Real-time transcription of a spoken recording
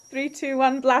Three, two,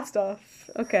 one, blast off.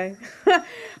 Okay.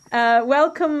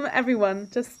 Welcome, everyone.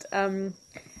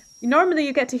 Normally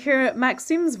you get to hear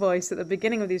Maxime's voice at the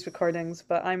beginning of these recordings,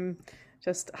 but I'm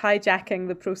just hijacking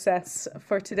the process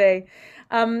for today.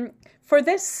 For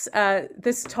this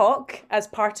talk, as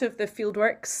part of the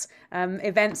Fieldworks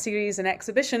event series and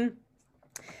exhibition,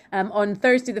 on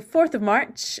Thursday, the 4th of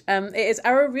March, it is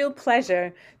our real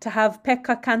pleasure to have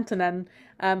Pekka Kantonen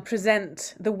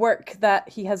present the work that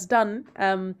he has done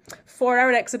for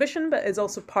our exhibition, but is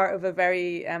also part of a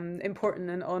very important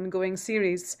and ongoing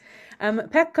series.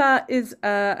 Pekka is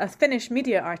a Finnish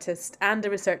media artist and a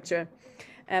researcher.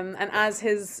 And as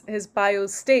his bio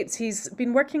states, he's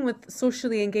been working with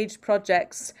socially engaged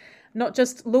projects, not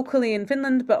just locally in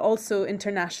Finland, but also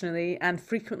internationally, and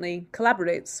frequently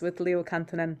collaborates with Leo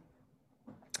Kantonen.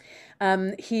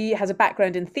 He has a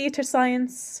background in theatre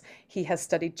science, he has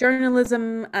studied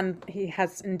journalism, and he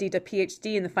has indeed a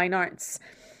PhD in the fine arts.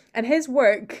 And his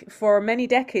work for many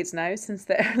decades now, since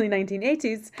the early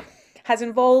 1980s, has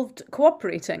involved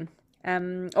cooperating.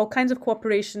 All kinds of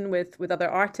cooperation with other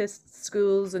artists,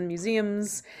 schools and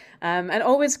museums, and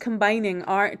always combining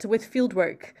art with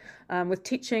fieldwork, with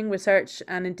teaching, research,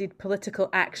 and indeed political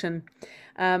action.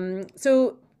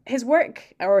 So his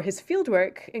work, or his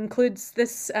fieldwork, includes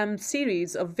this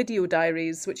series of video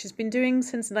diaries, which he's been doing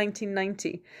since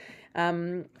 1990.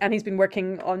 And he's been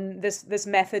working on this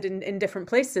method in different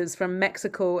places, from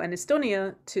Mexico and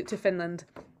Estonia to Finland.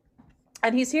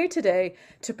 And he's here today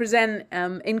to present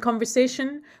in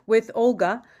conversation with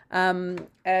Olga,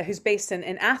 who's based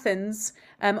in Athens.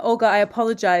 Olga, I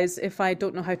apologize if I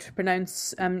don't know how to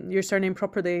pronounce your surname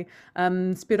properly.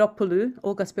 Spiropoulou,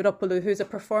 Olga Spiropoulou, who's a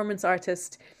performance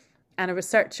artist and a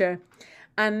researcher.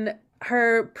 And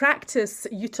her practice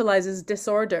utilizes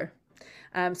disorder.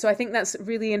 So I think that's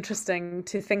really interesting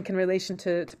to think in relation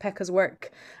to Pekka's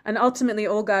work. And ultimately,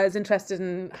 Olga is interested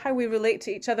in how we relate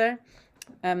to each other,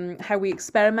 how we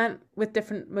experiment with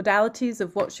different modalities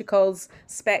of what she calls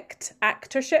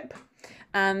spect-actorship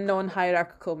and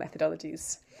non-hierarchical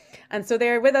methodologies. And so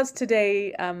they're with us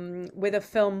today with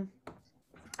a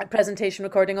presentation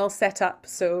recording all set up.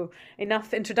 So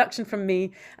enough introduction from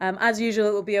me. As usual,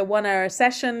 it will be a 1-hour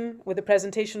session with a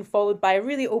presentation followed by a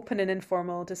really open and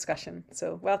informal discussion.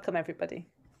 So welcome, everybody.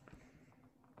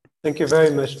 Thank you very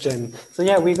much, Jen. So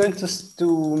yeah, we're going to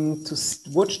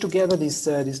watch together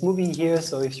this movie here.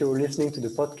 So if you're listening to the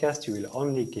podcast, you will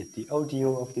only get the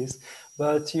audio of this,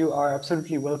 but you are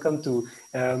absolutely welcome to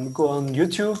go on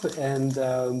YouTube and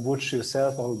watch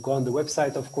yourself, or go on the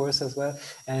website, of course, as well.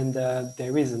 And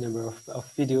there is a number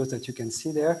of videos that you can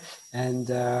see there. And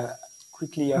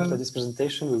quickly after this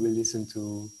presentation, we will listen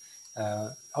to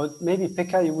maybe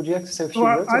Pekka, would you like to say a few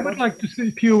words? I would like to say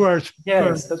a few words. Yes,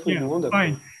 first. That would be wonderful.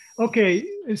 Fine. Okay,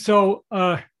 so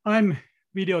I'm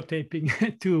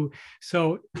videotaping too.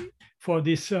 So for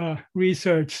this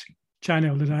research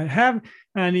channel that I have,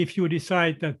 and if you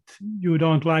decide that you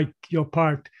don't like your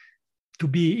part to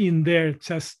be in there,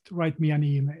 just write me an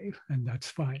email, and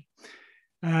that's fine.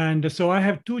 And so I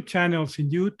have 2 channels in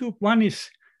YouTube. One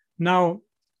is now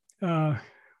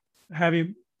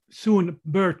having soon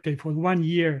birthday for 1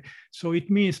 year. So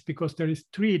it means, because there is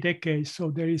 3 decades,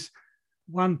 so there is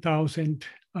 1,000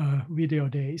 video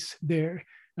days there.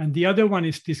 And the other one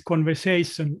is this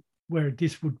conversation, where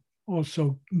this would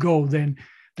also go then,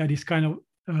 that is kind of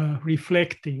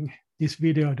reflecting this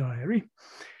video diary.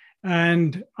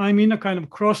 And I'm in a kind of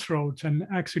crossroads, and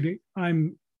actually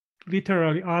I'm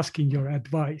literally asking your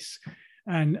advice.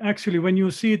 And actually, when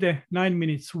you see the 9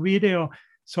 minutes video,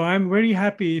 so I'm very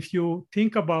happy if you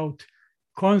think about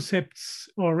concepts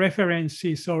or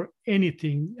references or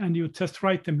anything, and you just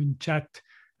write them in chat.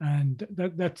 And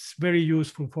that's very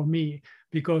useful for me,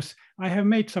 because I have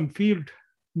made some field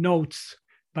notes,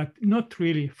 but not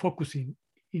really focusing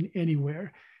in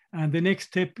anywhere. And the next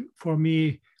step for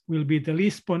me will be the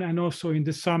Lisbon, and also in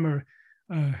the summer,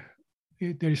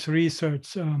 there is a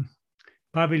research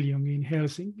pavilion in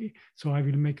Helsinki. So I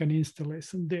will make an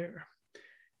installation there.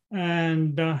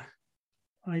 And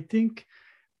I think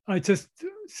I just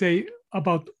say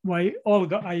about why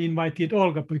Olga, I invited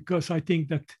Olga, because I think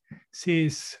that she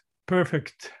is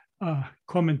perfect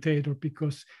commentator,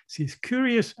 because she's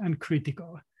curious and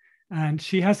critical. And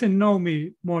she hasn't known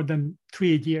me more than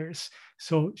 3 years,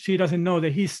 so she doesn't know the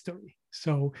history.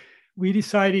 So we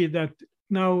decided that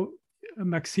now,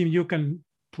 Maxime, you can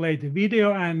play the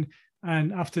video, and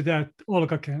after that,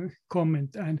 Olga can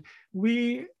comment. And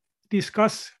we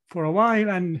discuss for a while,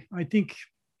 and I think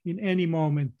in any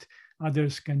moment,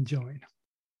 others can join.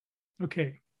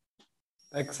 Okay.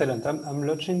 Excellent. I'm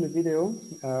launching the video,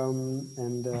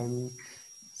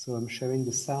 So I'm sharing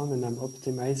the sound and I'm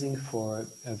optimizing for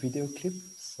a video clip.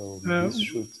 So this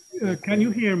should. Can you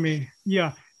hear me?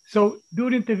 Yeah. So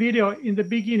during the video, in the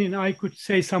beginning, I could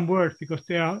say some words because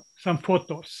there are some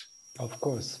photos. Of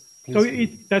course.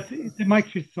 Please So the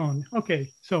mic is on. Okay.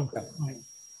 So. yeah. Fine.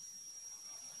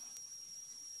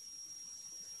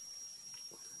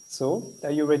 So are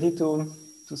you ready to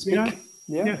speak? Yeah.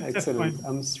 Yeah. Yes, Excellent.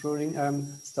 I'm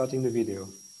starting the video.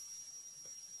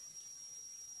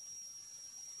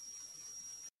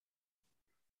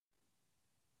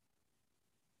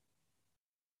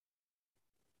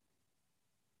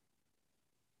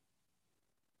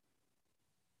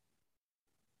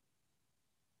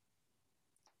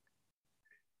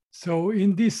 So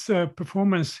in this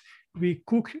performance, we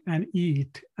cook and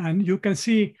eat, and you can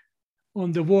see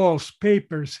on the walls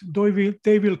papers.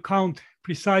 They will count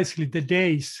precisely the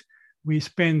days we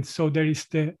spend. So there is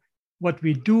what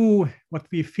we do, what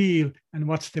we feel, and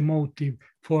what's the motive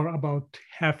for about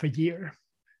half a year.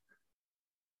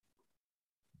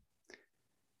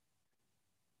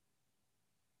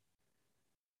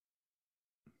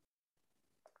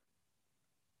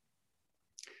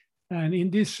 And in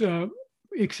this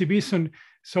exhibition,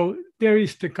 so there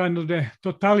is the kind of the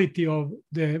totality of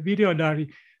the video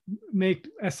diary made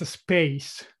as a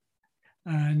space.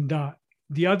 And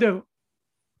the other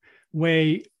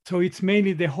way, so it's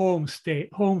mainly the home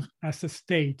as a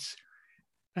stage.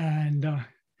 And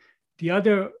the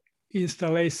other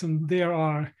installation, there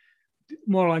are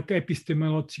more like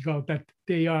epistemological, that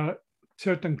they are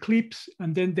certain clips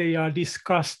and then they are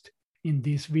discussed in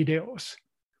these videos.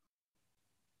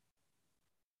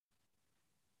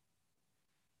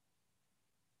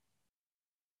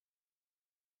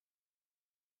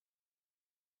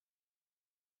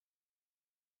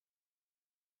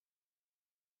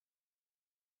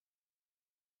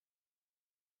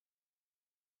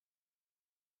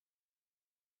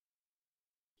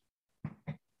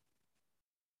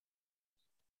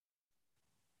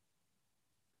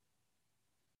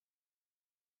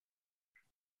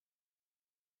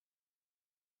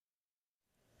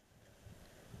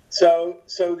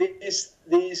 So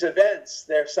these events,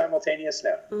 they're simultaneous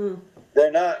now. Mm. They're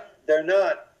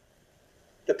not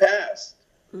the past.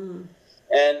 Mm.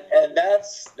 And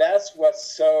that's what's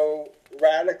so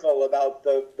radical about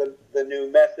the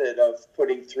new method of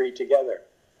putting three together.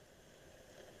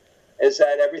 Is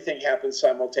that everything happens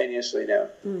simultaneously now.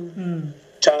 Mm.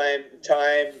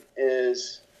 Time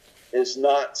is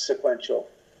not sequential.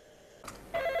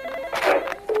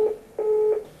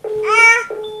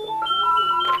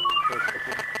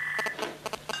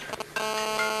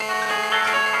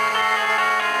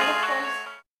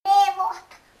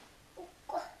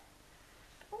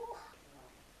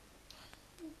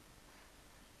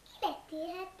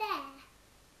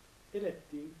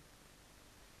 Elettiin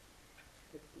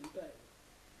päivä.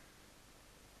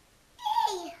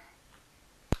 Ei.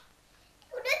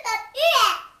 Kun nyt on yö,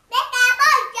 vetää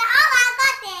pois ja avaa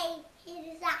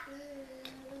kotiinsa.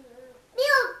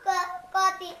 Minun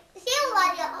koti,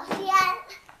 silloin jo siellä.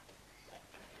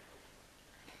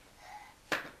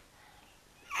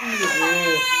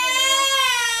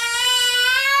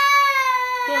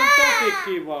 Tuo on tosi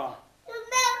kiva. Mä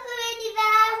meni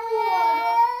vähän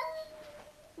huono.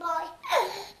 Noin.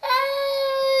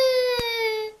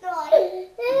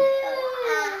 Noin.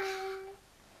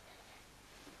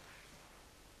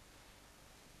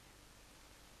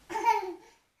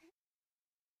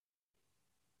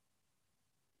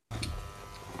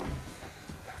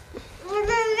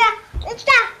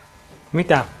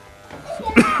 Mitä?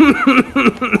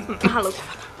 Haluat?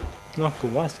 No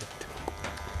kuvaa sitten.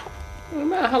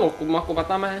 Mä en halua kun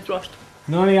kuvata, mä en suostu.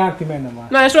 No niin, Antti, mennä vaan.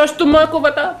 Mä en suostu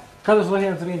kuvata. Kato, sulla on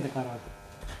hienot rintakarvat.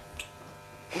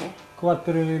 Kuvat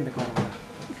Pyrin rintakarvat.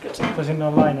 Tosin ne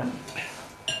on laina.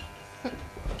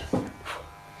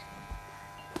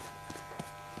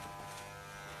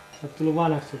 Sä oot tullut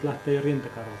vanhaksi, että lähtee jo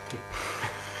rintakarvatkin.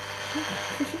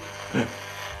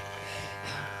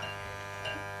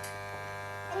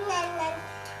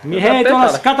 Hei,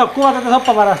 tuossa, kato, kuva tätä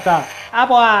soppavarasta.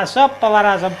 Apua,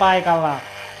 soppavaras on paikalla.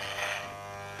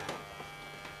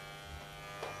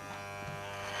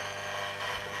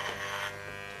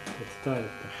 Et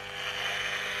taidetta.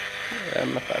 En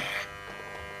mä taida.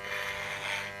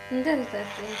 Mitä se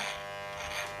tehtiin?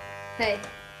 Hei.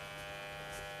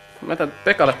 Mä jätän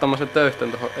Pekalle tommosen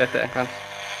töyhtön tuohon eteen kanssa.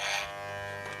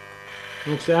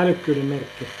 Onko se älykkyyden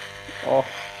merkki? Oh,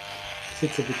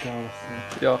 Sit se pitää olla siinä.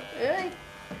 joo, Ei.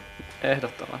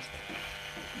 ehdottomasti.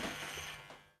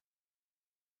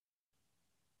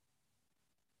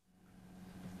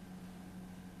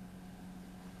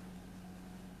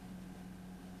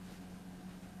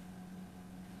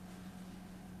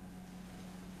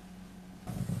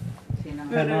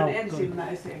 Pylyn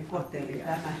ensimmäiseen koteliin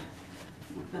tämä,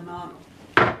 mutta mä oon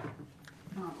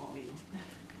ominut.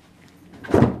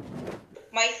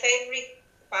 My favorite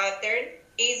pattern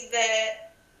is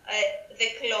the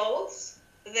clothes,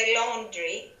 the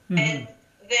laundry, and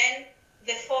then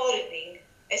the folding,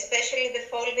 especially the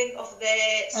folding of the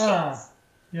sheets.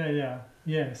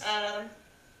 Yes.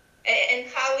 And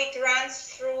how it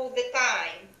runs through the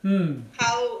time.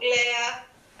 How Leah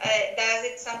does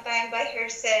it sometimes by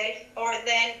herself, or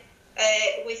then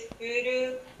with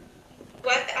Guru.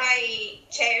 What I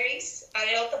cherish a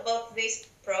lot about this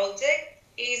project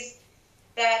is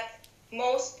that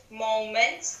most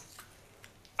moments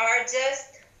are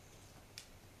just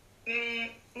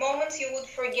moments you would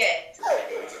forget.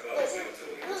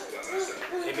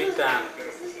 Ei mitään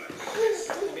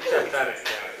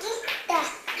tärkeää.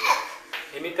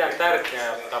 Ei mitään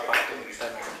tärkeää ole tapahtunut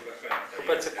tänään.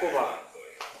 Rupeat se kuvaa.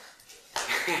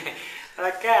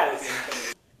 Älä käänsi.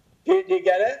 Do you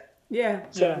get it? Yeah.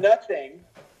 So nothing,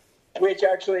 which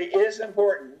actually is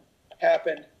important,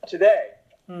 happened today.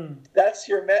 That's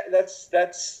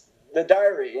that's the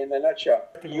diary in a nutshell.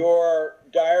 Your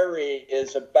diary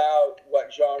is about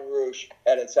what Jean Rouch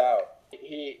edits out.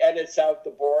 He edits out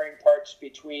the boring parts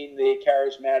between the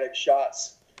charismatic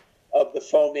shots of the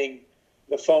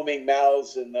foaming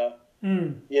mouths and the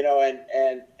you know,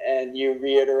 and you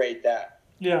reiterate that.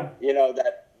 Yeah. You know,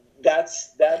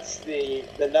 that's the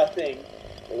nothing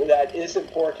that is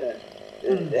important.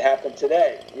 It happened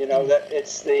today. You know, that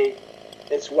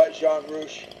it's what Jean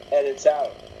Rouch edits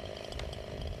out.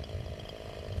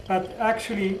 But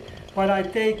actually, what I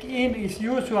take in is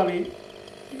usually,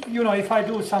 you know, if I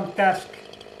do some task,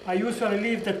 I usually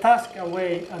leave the task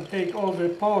away and take all the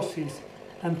pauses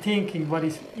and thinking what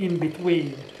is in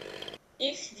between.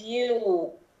 If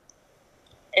you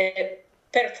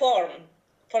perform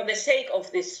for the sake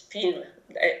of this film,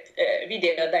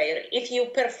 video diary, if you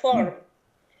perform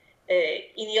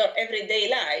in your everyday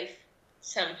life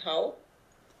somehow,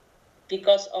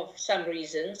 because of some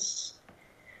reasons,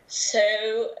 so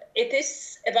it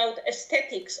is about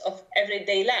aesthetics of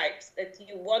everyday life, that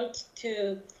you want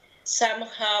to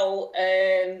somehow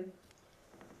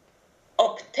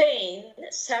obtain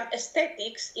some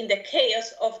aesthetics in the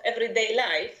chaos of everyday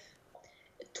life.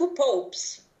 Two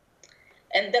popes,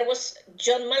 and there was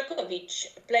John Malkovich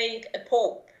playing a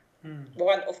pope,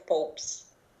 one of popes,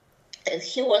 and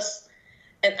he was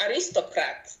an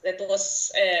aristocrat that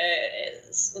was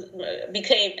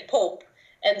became a pope,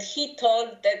 and he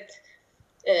told that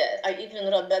I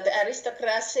even wrote that the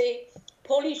aristocracy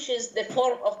polishes the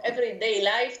form of everyday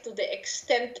life to the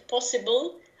extent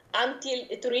possible until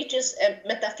it reaches a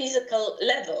metaphysical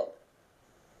level.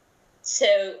 So,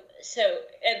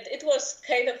 and it was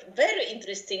kind of very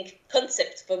interesting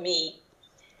concept for me.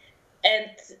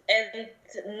 And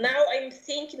now I'm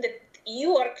thinking that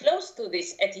you are close to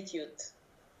this attitude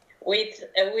with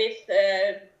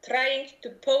trying to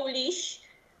polish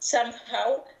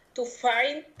somehow to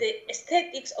find the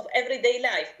aesthetics of everyday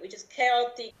life, which is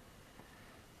chaotic.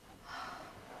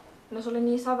 No se oli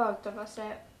niin säväyttävä se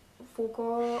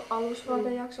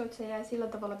Foucault-alusvaatejakso, että se jäi sillä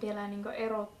tavalla vielä niin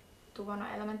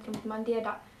erottuvana elementtinä, mutta mä en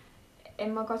tiedä,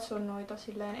 en mä katso noita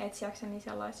silleen etsiäkseni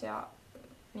sellaisia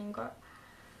niin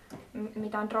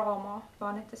mitään draamaa,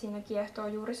 vaan että siinä kiehtoo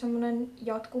juuri semmoinen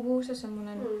jatkuvuus ja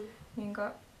semmoinen niin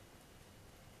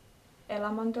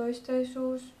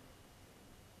elämäntoisteisuus.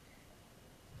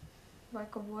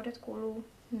 Vaikka vuodet kuluu,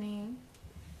 niin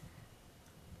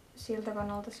siltä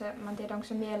kannalta se, mä en tiedä onko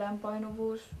se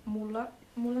mieleenpainuvuus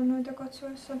mulle noita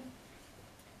katsoessa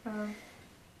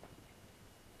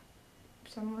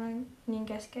semmoinen niin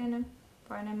keskeinen,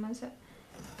 vai enemmän se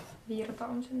virta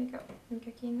on se,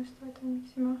 mikä kiinnostaa, että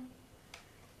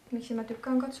miksi mä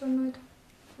tykkään katsoa noita.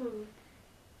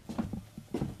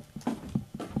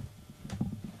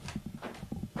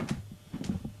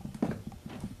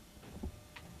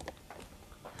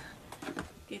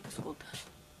 Kiitos kulta.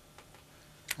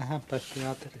 Päästiin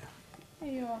ateriaan.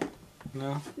 Joo.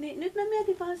 No. Niin, nyt mä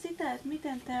mietin vaan sitä, että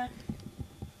miten tämä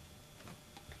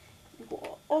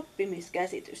niinku,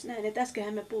 oppimiskäsitys näin. Et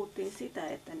äskenhän me puhuttiin sitä,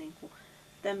 että niinku,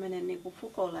 tämmöinen niinku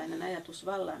Foucaultlainen ajatus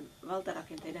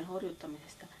valtarakenteiden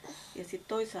horjuttamisesta ja sitten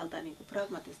toisaalta niinku,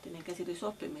 pragmatistinen käsitys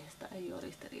oppimisesta ei ole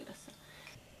ristiriidassa.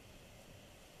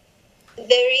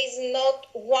 There is not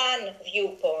one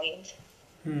viewpoint.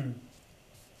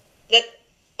 That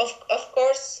of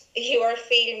course you are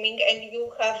filming and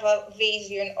you have a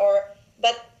vision,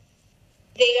 but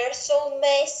they are so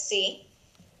messy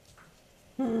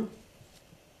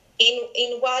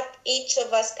in what each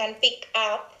of us can pick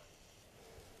up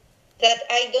that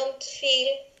I don't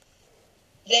feel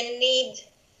the need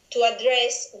to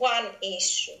address one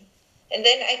issue. And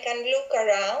then I can look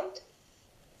around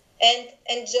and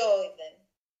enjoy them.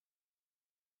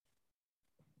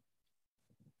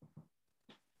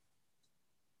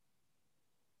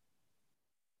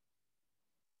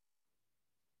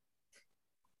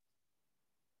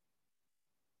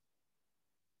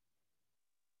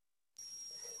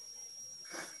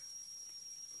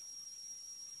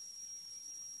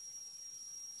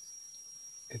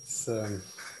 It's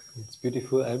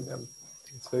beautiful.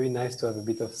 It's very nice to have a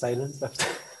bit of silence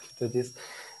after this.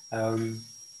 I'm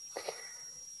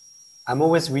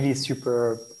always really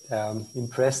super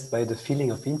impressed by the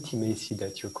feeling of intimacy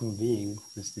that you're conveying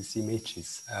with these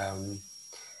images.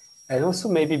 And also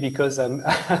maybe because I'm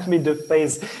in the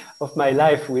phase of my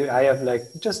life where I have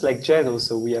just like Jen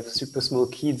also, we have super small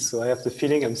kids. So I have the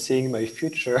feeling I'm seeing my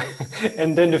future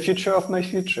and then the future of my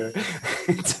future.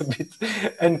 It's a bit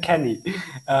uncanny.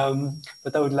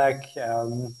 But I would like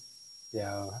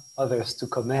others to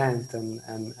comment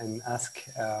and ask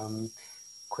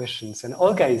questions. And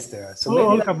Olga is there. So maybe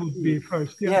Olga would be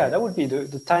first. Yeah, that would be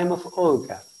the time of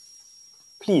Olga.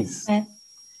 Please.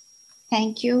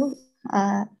 Thank you.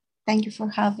 Thank you for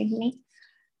having me.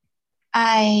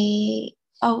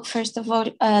 First of all,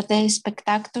 the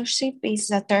spectatorship is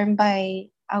a term by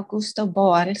Augusto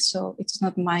Boal, so it's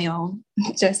not my own,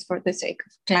 just for the sake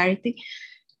of clarity.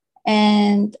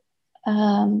 And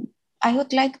I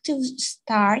would like to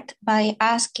start by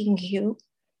asking you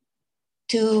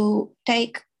to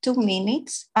take 2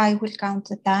 minutes. I will count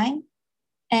the time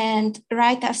and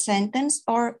write a sentence,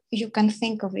 or you can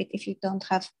think of it if you don't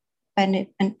have pen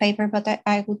and paper, but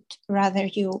I would rather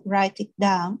you write it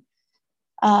down.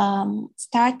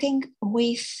 Starting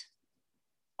with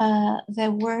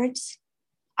the words,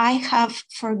 I have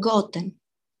forgotten.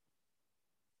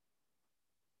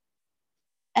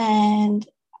 And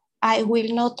I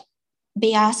will not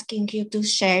be asking you to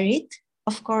share it.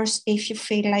 Of course, if you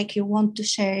feel like you want to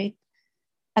share it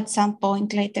at some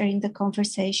point later in the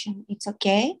conversation, it's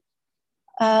okay.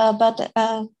 But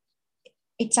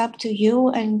it's up to you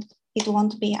and it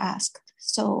won't be asked.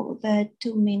 So the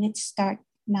 2 minutes start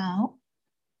now.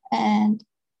 And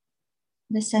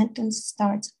the sentence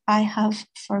starts, I have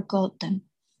forgotten.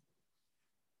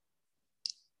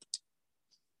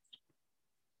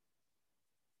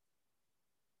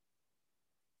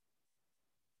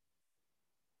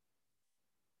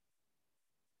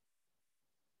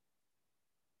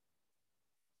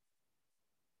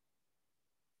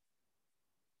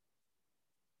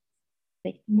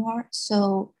 Bit more.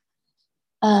 So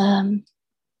I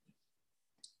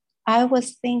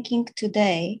was thinking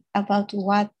today about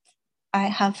what I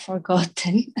have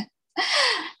forgotten,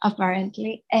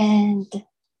 apparently. And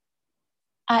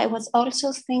I was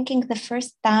also thinking the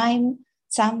first time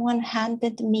someone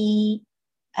handed me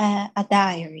a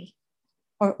diary,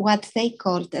 or what they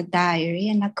called a diary,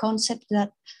 and a concept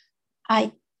that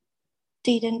I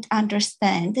didn't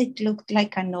understand. It looked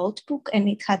like a notebook and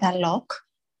it had a lock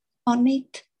on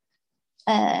it.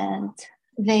 And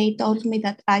they told me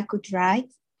that I could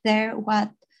write there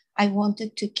what I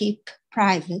wanted to keep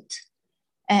private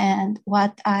and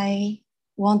what I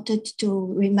wanted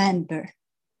to remember.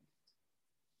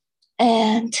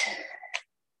 And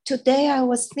today I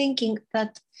was thinking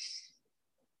that,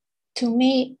 to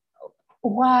me,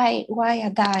 why a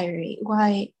diary?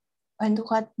 Why, and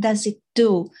what does it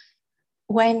do?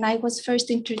 When I was first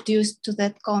introduced to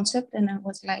that concept, and I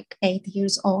was like 8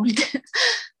 years old,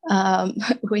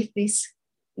 with this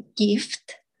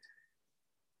gift,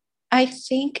 I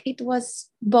think it was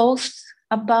both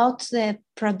about the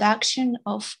production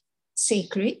of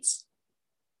secrets.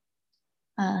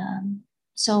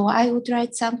 So I would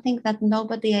write something that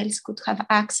nobody else could have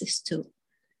access to.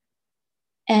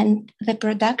 And the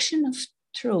production of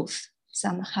truth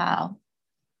somehow.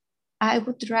 I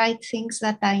would write things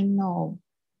that I know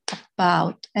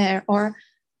about, or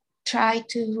try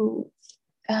to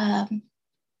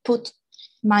put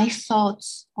my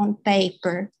thoughts on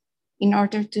paper in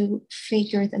order to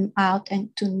figure them out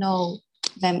and to know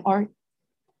them, or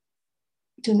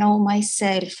to know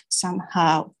myself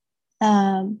somehow.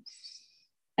 And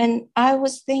I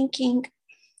was thinking,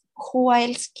 who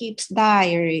else keeps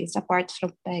diaries apart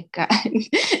from Pekka?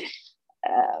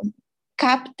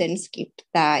 Captains keep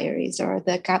diaries, or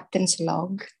the captain's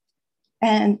log.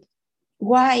 And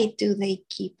why do they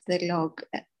keep the log?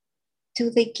 Do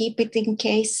they keep it in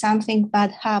case something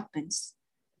bad happens,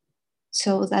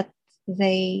 so that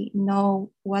they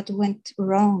know what went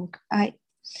wrong? I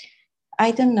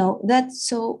don't know. That's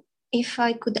so. If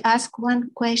I could ask one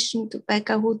question to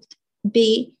Pekka, would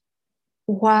be,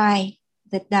 why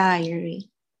the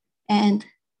diary? And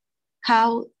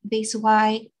how this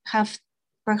why have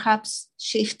perhaps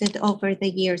shifted over the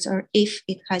years, or if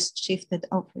it has shifted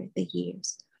over the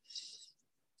years.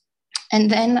 And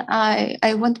then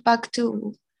I went back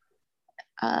to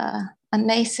an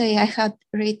essay I had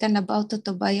written about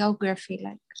autobiography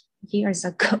like years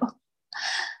ago.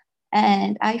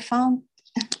 And I found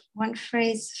one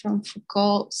phrase from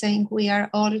Foucault saying, "We are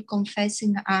all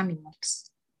confessing animals."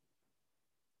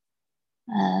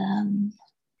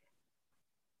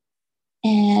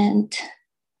 And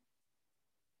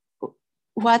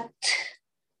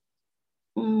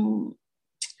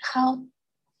how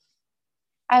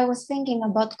I was thinking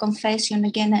about confession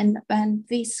again, and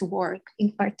this work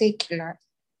in particular,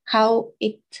 how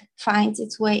it finds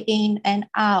its way in and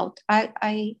out.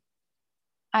 I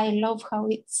love how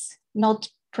it's not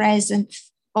present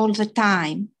all the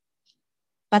time,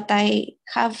 but I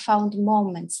have found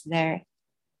moments there,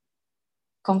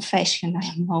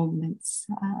 confessional moments.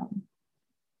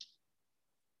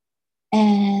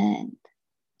 And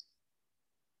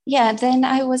yeah, then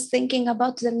I was thinking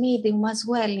about the medium as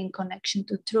well in connection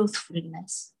to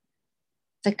truthfulness,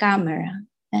 the camera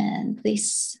and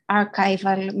this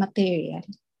archival material.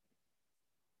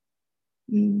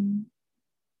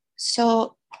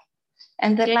 So,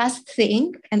 and the last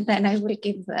thing, and then I will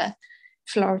give the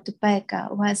floor to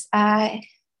Pekka, was I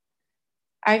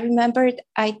remembered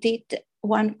I did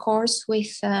one course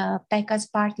with Pekka's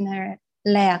partner,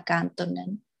 Lea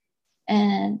Kantonen,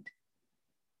 and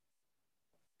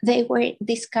they were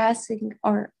discussing,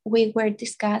 or we were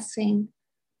discussing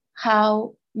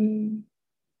how,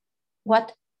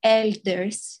 what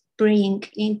elders bring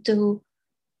into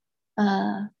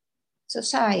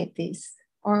societies,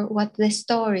 or what the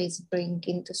stories bring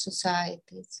into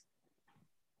societies,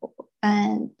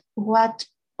 and what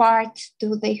part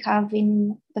do they have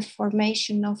in the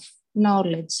formation of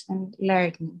knowledge and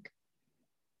learning.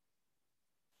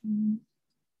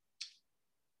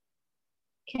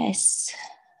 Yes,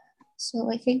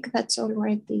 so I think that's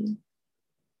already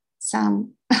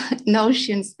some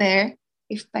notions there,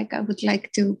 if Pekka would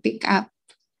like to pick up.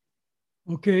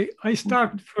 Okay, I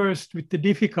start first with the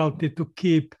difficulty to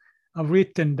keep a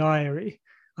written diary.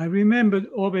 I remember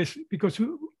always, because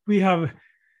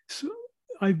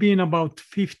I've been about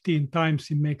 15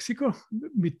 times in Mexico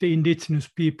with the indigenous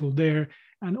people there.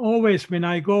 And always when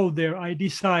I go there, I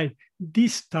decide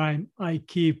this time I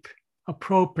keep a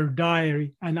proper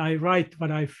diary and I write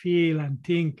what I feel and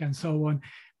think and so on.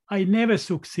 I never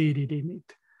succeeded in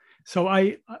it. So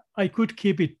I could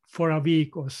keep it for a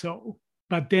week or so,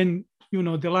 but then, you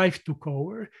know, the life took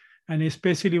over, and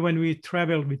especially when we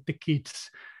traveled with the kids.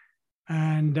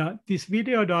 And this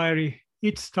video diary,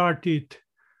 it started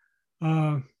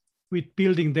with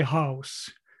building the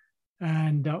house.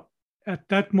 And at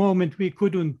that moment, we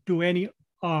couldn't do any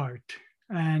art.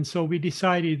 And so we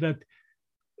decided that,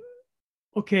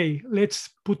 okay, let's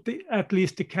put at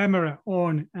least the camera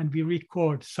on and we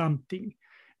record something.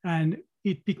 And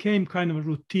it became kind of a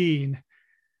routine.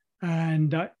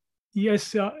 And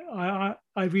yes, I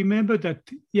remember that,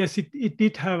 yes, it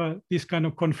did have this kind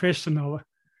of confessional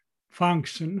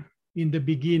function in the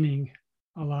beginning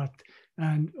a lot.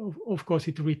 And of course,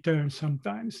 it returns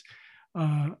sometimes.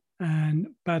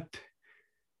 But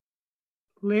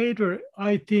later,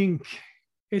 I think,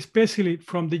 especially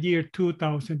from the year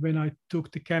 2000, when I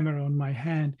took the camera on my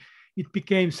hand, it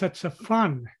became such a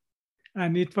fun.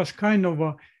 And it was kind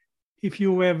of if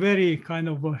you were very kind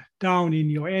of down in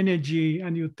your energy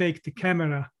and you take the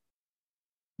camera,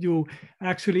 you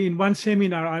actually, in one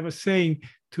seminar, I was saying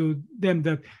to them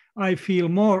that I feel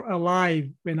more alive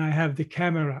when I have the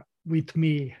camera with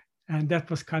me. And that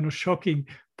was kind of shocking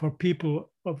for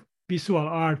people of visual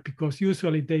art, because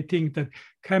usually they think that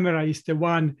camera is the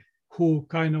one who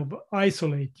kind of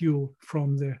isolate you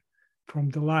from the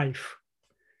life.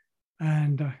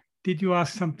 And did you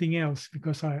ask something else?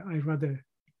 Because I rather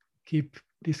keep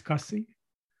discussing.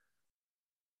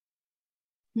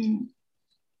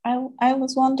 I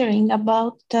was wondering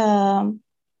about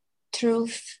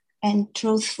truth and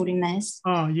truthfulness.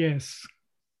 Ah, yes.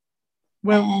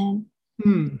 Well,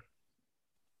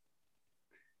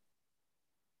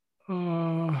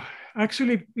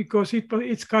 actually, because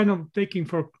it's kind of taken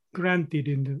for granted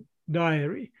in the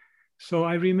diary. So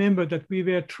I remember that we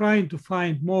were trying to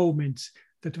find moments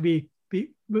that we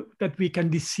can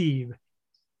deceive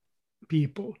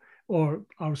people or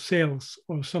ourselves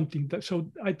or something.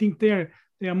 So I think there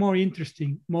are more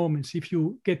interesting moments if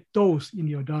you get those in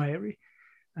your diary.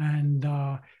 And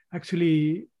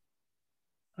actually,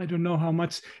 I don't know how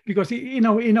much, because in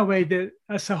a way,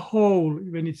 as a whole,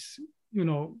 when it's,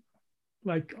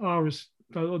 like ours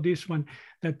or this one,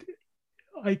 that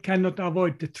I cannot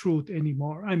avoid the truth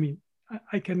anymore. I mean,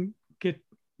 I can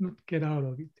not get out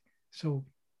of it. So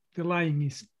the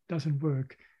lying doesn't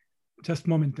work just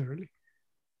momentarily.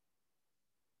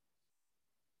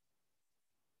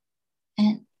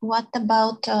 And what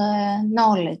about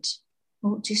knowledge?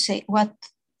 Would you say, what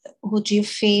would you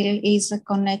feel is a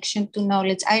connection to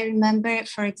knowledge? I remember,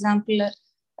 for example,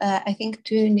 I think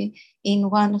Tuni in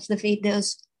one of the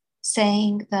videos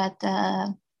saying that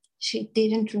she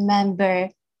didn't remember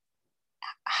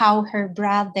how her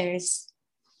brothers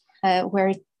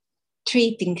were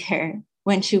treating her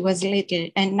when she was little.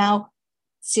 And now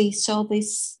she saw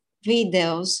these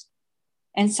videos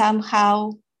and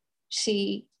somehow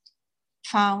she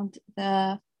found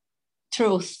the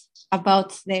truth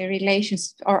about their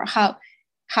relations, or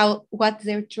what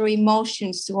their true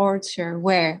emotions towards her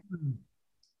were.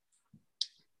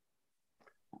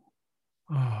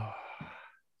 Oh,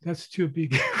 that's too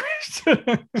big a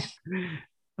question.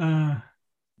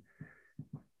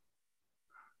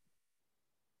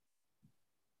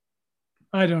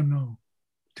 I don't know.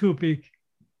 Too big.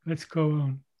 Let's go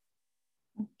on.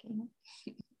 Okay.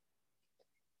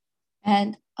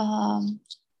 And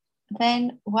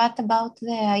then what about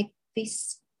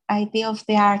this idea of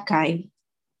the archive?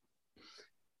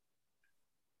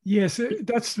 Yes,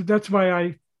 that's why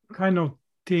I kind of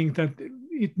think that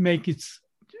it makes it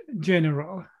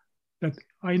general. That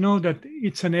I know that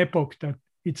it's an epoch that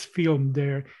it's filmed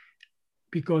there,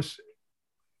 because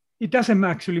it doesn't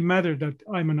actually matter that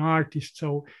I'm an artist.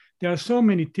 So there are so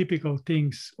many typical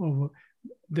things of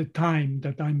the time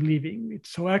that I'm living.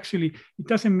 So actually, it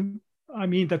doesn't. I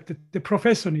mean that the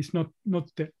profession is not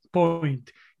the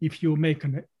point if you make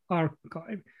an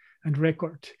archive and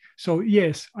record. So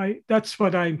yes, that's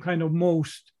what I'm kind of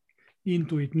most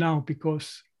into it now,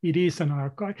 because it is an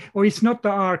archive, or it's not the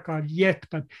archive yet,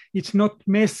 but it's not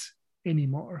mess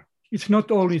anymore. It's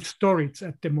not only storage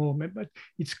at the moment, but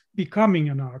it's becoming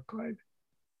an archive.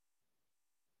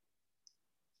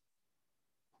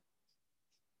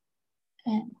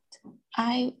 And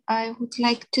I would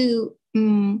like to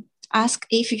ask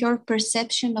if your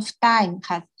perception of time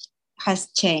has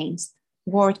changed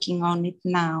working on it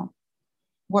now.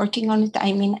 Working on it,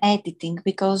 I mean editing,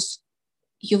 because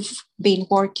you've been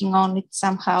working on it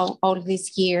somehow all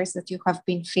these years that you have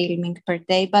been filming per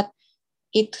day, but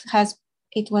it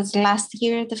was last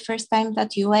year the first time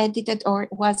that you edited, or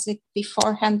was it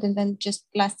beforehand and then just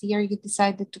last year you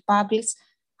decided to publish?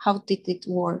 How did it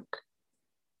work?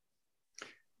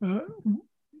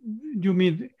 You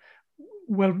mean,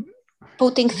 well,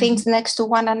 putting things next to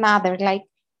one another, like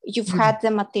you've had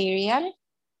the material,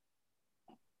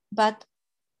 but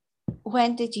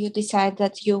when did you decide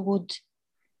that you would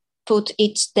put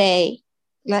each day,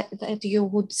 like that you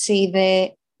would see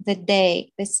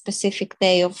the specific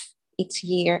day of each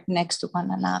year next to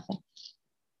one another?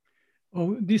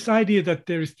 Oh, this idea that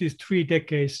there is these 3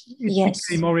 decades, it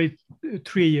became already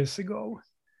 3 years ago.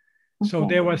 Okay. So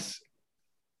there was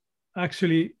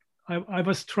actually, I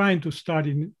was trying to start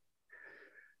in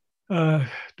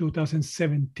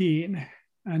 2017,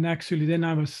 and actually then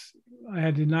I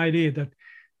had an idea that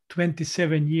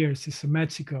 27 years is a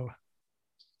magical.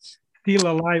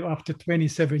 Still alive after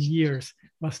 27 years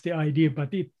was the idea,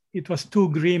 but it was too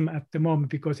grim at the moment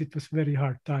because it was very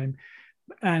hard time.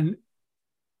 And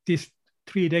this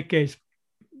 3 decades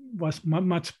was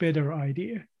much better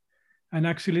idea. And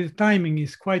actually the timing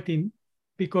is quite in,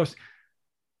 because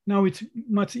now it's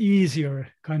much easier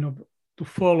kind of to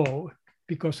follow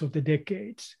because of the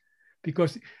decades,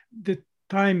 because the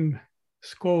time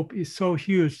scope is so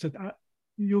huge that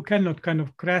you cannot kind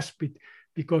of grasp it,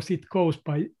 because it goes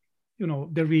by,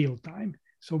 the real time.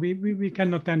 So we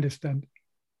cannot understand,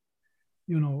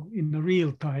 in the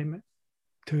real time,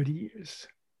 30 years.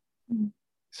 Mm.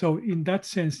 So in that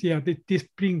sense, yeah, this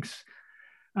brings,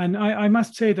 and I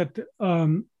must say that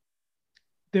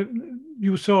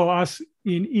you saw us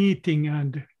in eating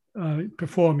and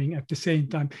performing at the same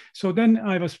time. So then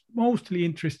I was mostly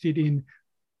interested in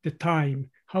the time,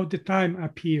 how the time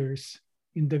appears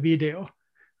in the video.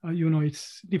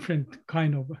 It's different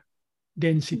kind of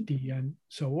density and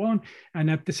so on. And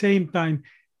at the same time,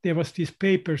 there was these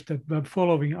papers that were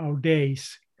following our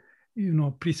days,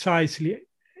 precisely.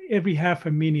 Every half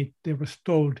a minute, there was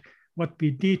told what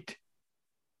we did,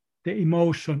 the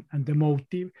emotion and the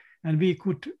motive. And we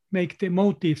could make the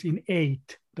motives in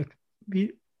 8, that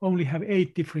we only have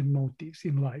 8 different motives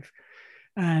in life.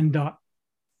 And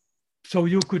so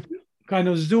you could kind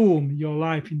of zoom your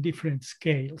life in different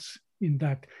scales in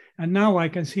that. And now I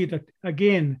can see that,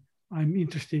 again, I'm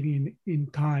interested in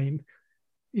time.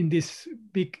 In this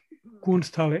big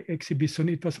Kunsthalle exhibition,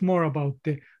 it was more about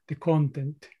the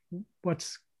content,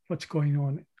 what's going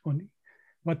on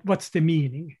what's the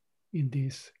meaning in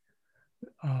these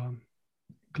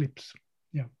clips.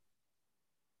 Yeah.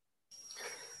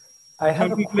 I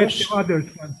have a question.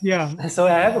 Yeah. So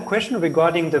I have a question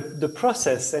regarding the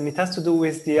process, and it has to do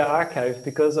with the archive,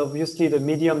 because obviously the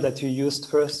medium that you used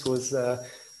first was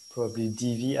probably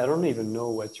DV. I don't even know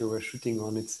what you were shooting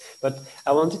on. But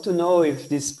I wanted to know if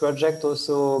this project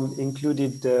also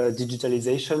included the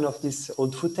digitalization of this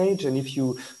old footage, and if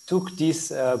you took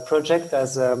this project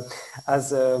as a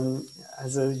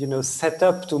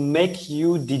setup to make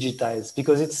you digitize,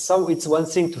 because it's one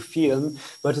thing to film,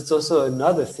 but it's also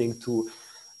another thing to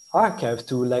archive,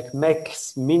 to like make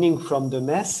meaning from the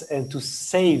mess and to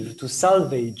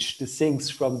salvage the things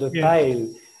from the pile.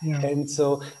 Yeah. And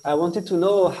so I wanted to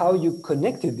know how you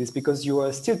connected this, because you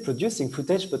are still producing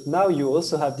footage, but now you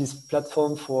also have this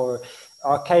platform for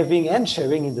archiving and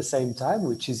sharing in the same time,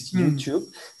 which is YouTube.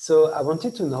 So I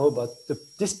wanted to know about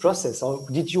this process. Or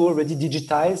did you already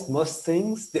digitize most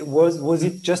things? Was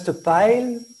it just a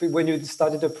pile when you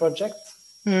started the project?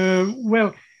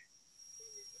 Well,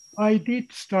 I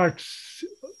did start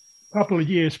a couple of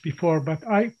years before, but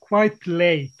I quite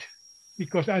late,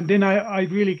 and then I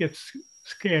really get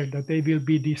scared that they will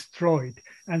be destroyed,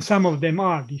 and some of them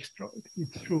are destroyed.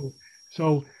 It's true.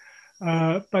 So,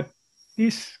 but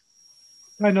this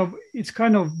it's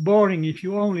kind of boring if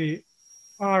you only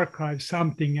archive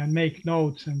something and make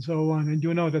notes and so on, and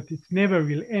you know that it never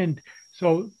will end.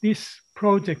 So this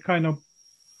project kind of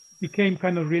became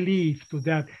kind of relief to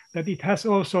that it has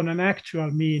also an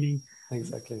actual meaning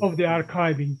of the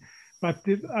archiving. But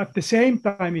at the same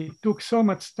time, it took so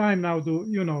much time now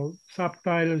to,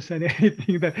 subtitles and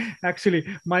everything, that actually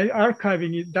my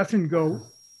archiving, it doesn't go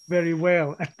very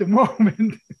well at the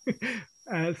moment.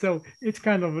 So it's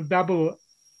kind of a double-edged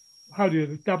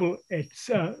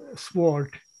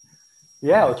sword.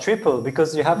 Yeah, or triple,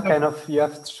 because you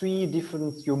have three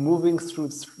different, you're moving through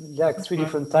three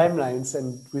different timelines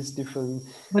and with different.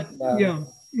 But yeah.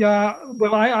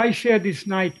 Well, I share this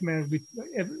nightmare with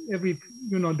every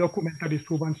documentarist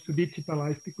who wants to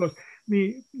digitalize, because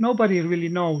nobody really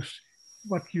knows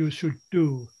what you should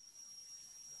do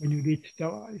when you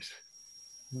digitalize,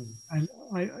 and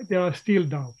there are still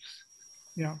doubts.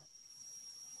 Yeah.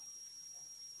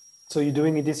 So you're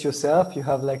doing this yourself? You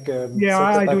have like a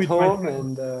setup at home,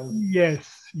 and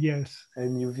yes.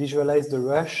 And you visualize the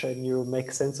rush and you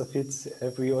make sense of it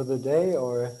every other day,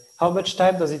 or how much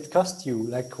time does it cost you?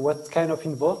 Like, what kind of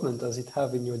involvement does it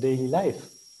have in your daily life?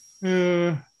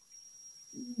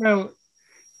 Well,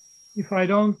 if I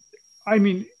don't,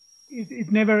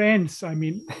 it never ends.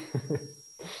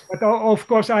 But of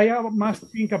course, I must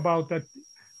think about that.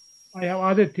 I have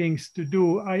other things to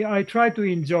do. I try to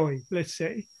enjoy, let's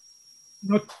say,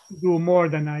 not to do more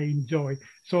than I enjoy.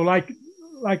 So like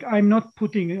I'm not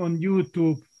putting on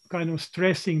YouTube kind of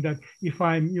stressing that if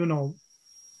I'm,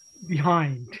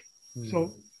 behind.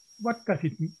 So what does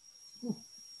it mean?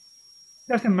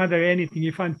 Doesn't matter anything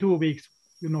if I'm 2 weeks,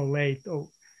 late.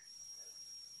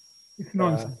 It's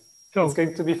nonsense. So it's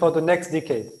going to be for the next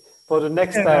decade, for the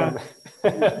next time.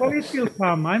 Well, it will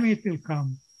come. It will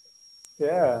come.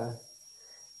 Yeah.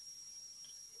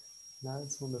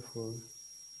 That's wonderful.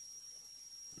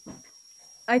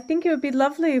 I think it would be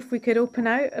lovely if we could open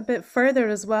out a bit further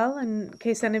as well, in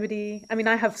case anybody.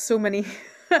 I have so many,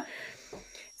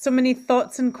 so many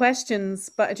thoughts and questions,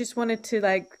 but I just wanted to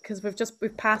because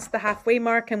we've passed the halfway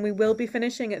mark, and we will be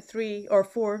finishing at 3 or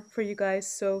 4 for you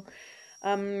guys. So,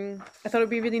 I thought it'd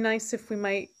be really nice if we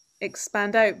might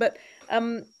expand out. But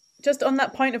just on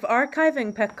that point of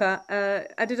archiving, Pekka,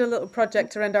 I did a little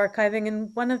project around archiving,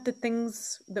 and one of the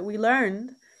things that we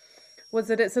learned was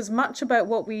that it's as much about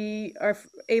what we are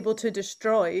able to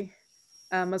destroy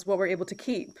as what we're able to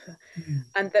keep.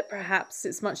 And that perhaps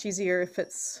it's much easier if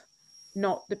it's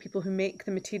not the people who make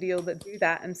the material that do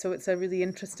that. And so it's a really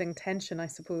interesting tension, I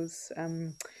suppose,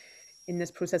 in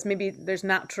this process. Maybe there's the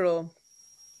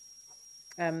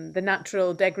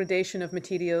natural degradation of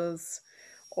materials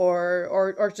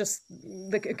or just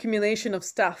the accumulation of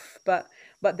stuff, but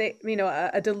they,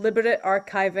 a deliberate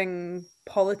archiving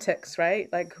politics, right?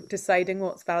 Like deciding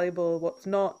what's valuable, what's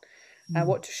not,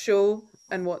 what to show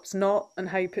and what's not, and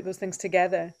how you put those things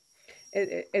together.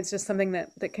 It's just something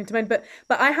that came to mind. But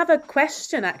I have a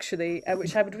question actually,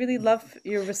 which I would really love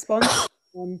your response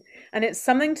on, and it's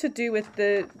something to do with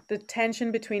the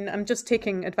tension between. I'm just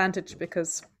taking advantage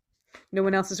because no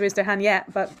one else has raised their hand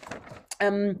yet, but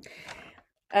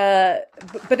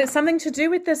it's something to do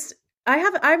with this.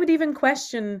 I would even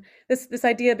question this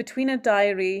idea between a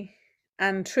diary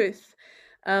and truth,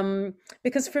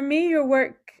 because for me your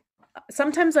work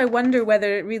sometimes I wonder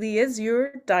whether it really is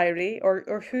your diary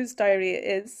or whose diary it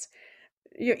is,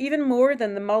 even more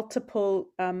than the multiple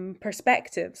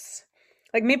perspectives.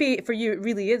 Like maybe for you, it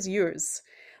really is yours.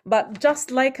 But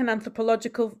just like an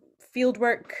anthropological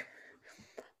fieldwork,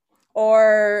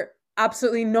 or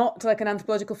absolutely not like an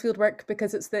anthropological fieldwork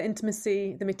because it's the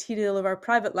intimacy, the material of our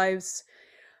private lives,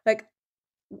 like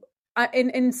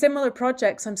in similar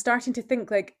projects, I'm starting to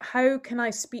think like, how can I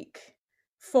speak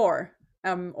for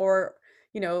or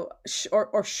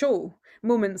or show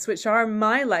moments which are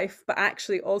my life but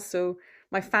actually also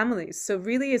my family's? So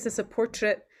really, is this a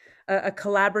portrait, a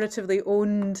collaboratively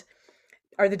owned,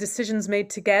 are the decisions made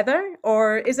together,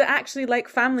 or is it actually like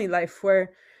family life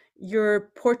where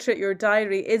your portrait, your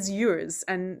diary is yours,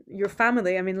 and your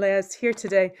family, I mean, Leah's here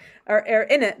today, are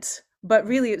in it, but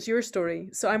really it's your story.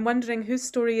 So I'm wondering, whose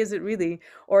story is it really?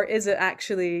 Or is it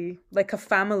actually like a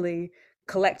family,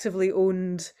 collectively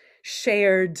owned,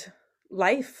 shared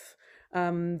life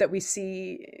that we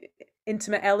see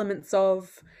intimate elements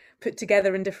of, put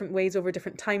together in different ways over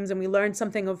different times, and we learn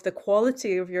something of the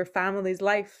quality of your family's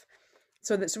life?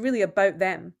 So that's really about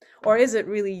them, or is it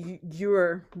really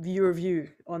your view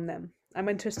on them? I'm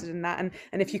interested in that, and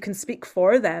if you can speak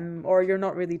for them, or you're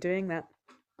not really doing that.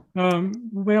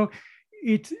 Well,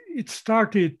 it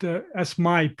started as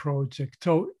my project.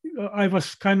 So I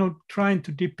was kind of trying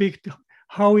to depict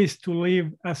how is to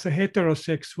live as a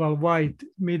heterosexual white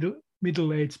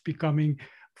middle-aged becoming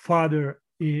father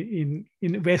in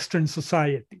Western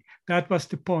society. That was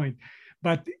the point.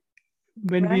 But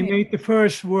when we made the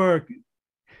first work,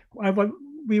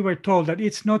 we were told that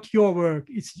it's not your work.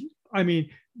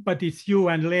 But it's you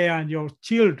and Leah and your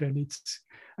children.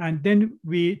 And then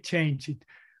we changed it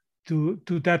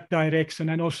to that direction,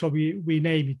 and also we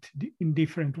name it in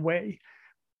different way.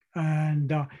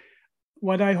 And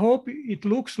what I hope it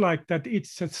looks like, that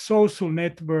it's a social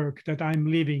network that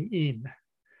I'm living in,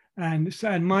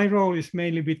 and my role is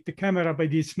mainly with the camera,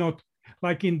 but it's not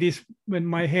like in this, when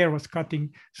my hair was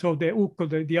cutting. So the Ukko,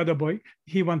 the other boy,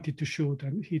 he wanted to shoot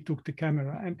and he took the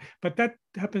camera, but that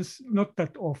happens not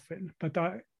that often. But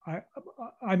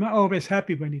I'm always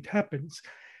happy when it happens,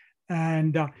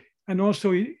 and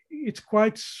also it's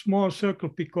quite small circle,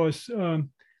 because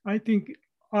I think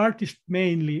artists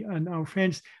mainly and our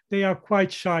friends, they are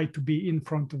quite shy to be in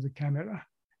front of the camera.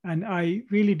 And I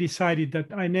really decided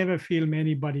that I never film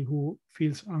anybody who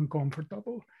feels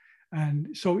uncomfortable.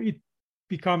 And so it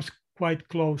becomes quite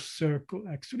close circle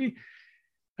actually.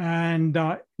 And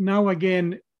now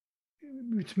again,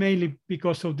 it's mainly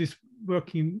because of this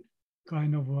working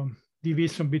kind of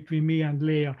division between me and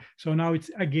Leah. So now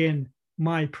it's again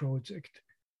my project.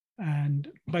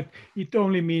 But it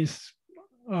only means,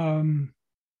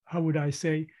 how would I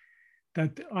say,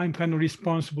 that I'm kind of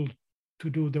responsible to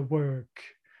do the work,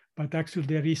 but actually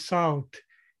the result,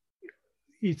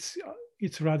 it's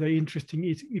rather interesting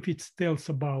if it tells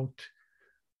about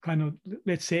kind of,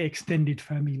 let's say, extended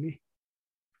family.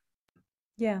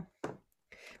 Yeah,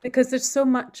 because there's so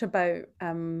much about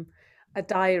a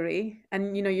diary,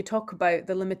 and you talk about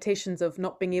the limitations of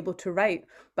not being able to write,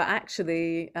 but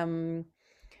actually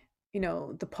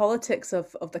the politics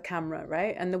of the camera,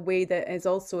 right? And the way that has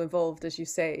also evolved, as you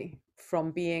say,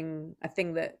 from being a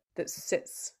thing that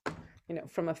sits,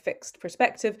 from a fixed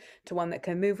perspective, to one that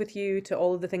can move with you, to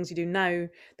all of the things you do now,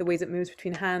 the ways it moves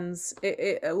between hands.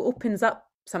 It opens up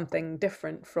something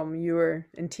different from your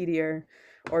interior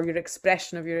or your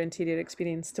expression of your interior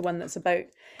experience to one that's about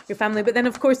your family. But then,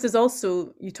 of course, there's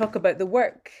also, you talk about the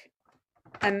work,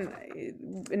 and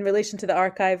in relation to the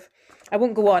archive, I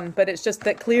won't go on, but it's just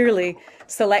that clearly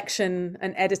selection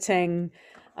and editing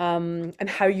and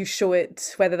how you show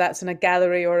it, whether that's in a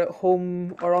gallery or at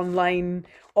home or online,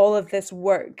 all of this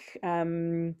work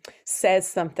says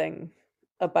something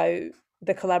about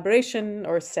the collaboration,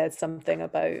 or says something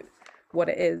about what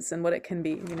it is and what it can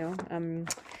be,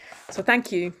 So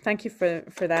thank you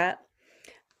for that.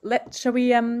 Shall we?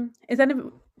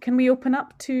 Can we open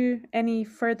up to any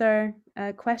further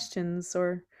questions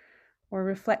or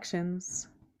reflections?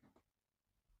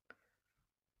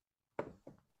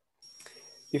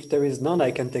 If there is none,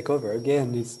 I can take over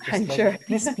again. It's just I'm sure.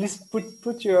 Please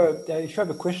put your, if you have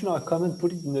a question or a comment,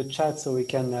 put it in the chat so we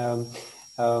can have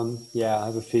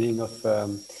a feeling of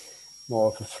more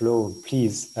of a flow.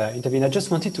 Please intervene. I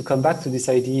just wanted to come back to this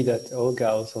idea that Olga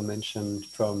also mentioned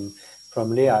from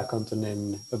Leah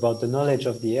Kontonen about the knowledge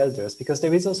of the elders, because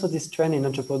there is also this trend in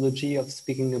anthropology of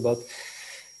speaking about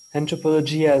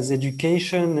anthropology as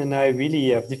education, and I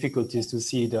really have difficulties to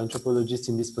see the anthropologist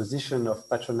in this position of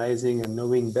patronizing and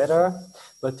knowing better.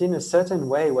 But in a certain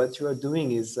way, what you are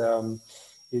doing is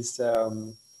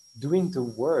doing the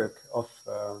work of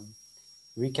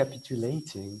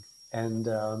recapitulating and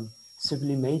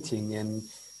sublimating and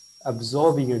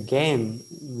absorbing again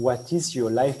what is your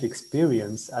life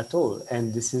experience at all.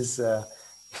 And this is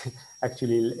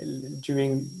actually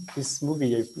during this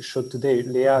movie I showed today,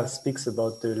 Leah speaks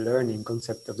about the learning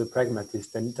concept of the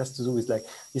pragmatist, and it has to do with like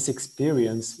this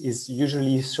experience is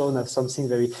usually shown as something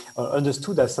very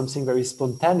understood as something very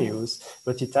spontaneous,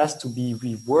 but it has to be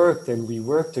reworked and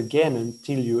reworked again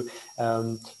until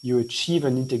you achieve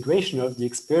an integration of the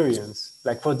experience.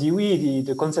 Like for Dewey,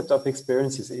 the concept of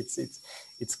experience is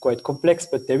it's quite complex,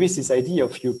 but there is this idea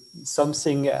of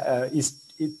something is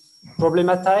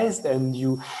problematized, and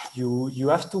you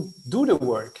have to do the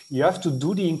work. You have to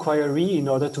do the inquiry in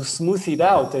order to smooth it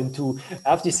out and to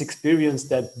have this experience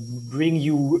that bring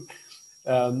you,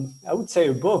 I would say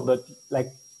above, but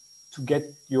like to get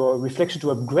your reflection to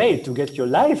upgrade, to get your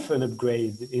life an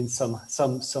upgrade in some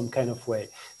kind of way.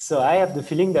 So I have the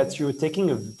feeling that you're taking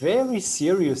a very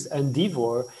serious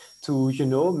endeavor to,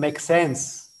 make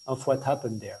sense of what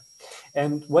happened there.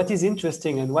 And what is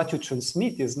interesting and what you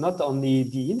transmit is not only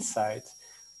the insight,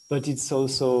 but it's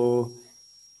also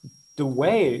the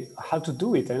way how to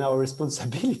do it and our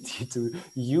responsibility to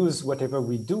use whatever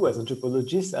we do as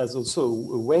anthropologists as also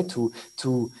a way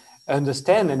to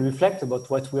understand and reflect about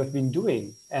what we have been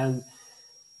doing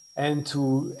and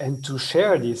to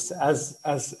share this as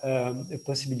a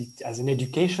possibility, as an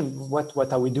education.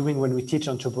 What are we doing when we teach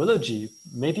anthropology?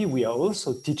 Maybe we are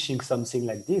also teaching something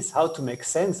like this, how to make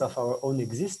sense of our own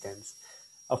existence,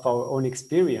 of our own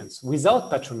experience, without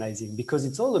patronizing, because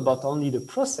it's all about only the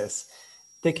process,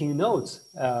 taking notes,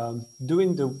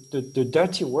 doing the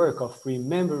dirty work of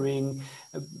remembering,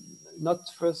 not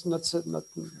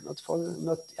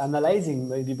analyzing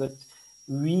maybe, but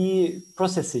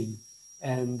reprocessing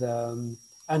and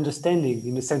understanding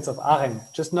in the sense of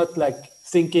Arendt, just not like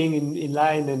thinking in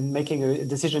line and making a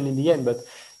decision in the end, but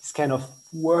this kind of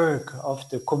work of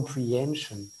the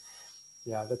comprehension.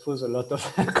 Yeah, that was a lot of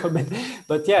comment.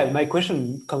 But yeah, my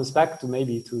question comes back to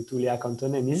maybe to Leah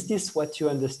Kantonen. Is this what you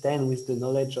understand with the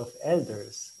knowledge of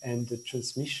elders and the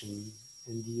transmission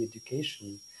and the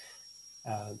education,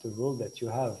 the role that you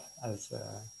have as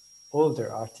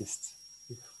older artists?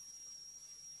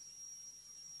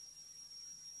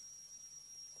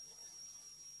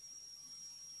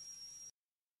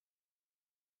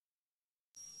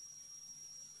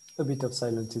 A bit of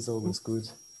silence is always good.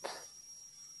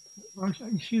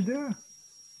 Is she there?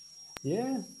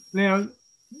 Yeah. Leah,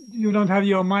 you don't have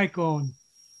your mic on.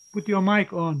 Put your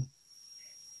mic on.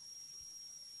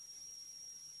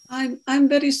 I'm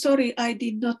very sorry, I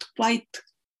did not quite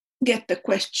get the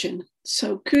question.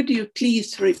 So could you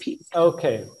please repeat?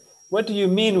 Okay. What do you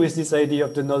mean with this idea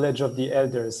of the knowledge of the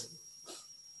elders?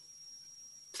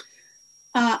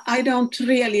 I don't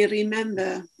really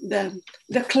remember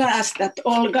the class that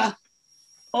Olga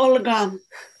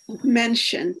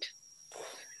mentioned,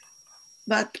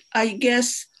 but I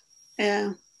guess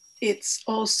it's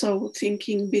also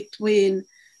thinking between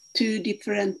two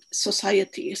different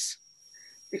societies,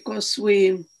 because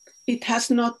it has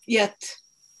not yet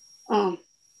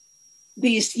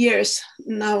these years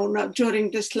now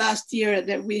during this last year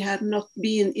that we have not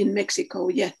been in Mexico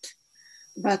yet.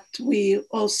 But we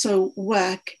also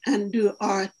work and do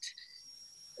art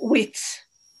with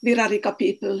Wirarika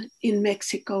people in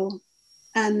Mexico,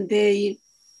 and they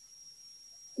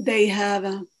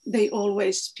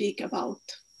always speak about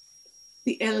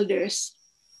the elders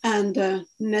and the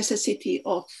necessity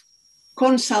of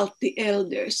consult the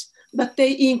elders, but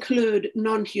they include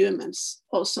non-humans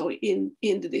also in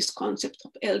this concept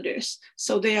of elders.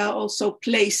 So they are also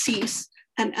places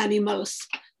and animals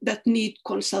that need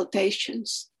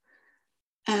consultations.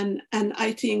 And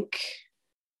I think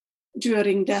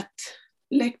during that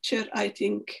lecture, I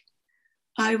think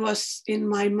I was in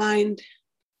my mind,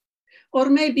 or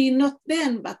maybe not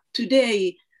then, but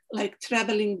today, like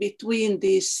traveling between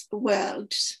these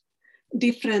worlds,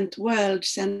 different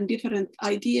worlds and different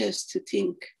ideas to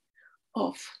think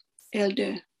of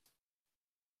eldership.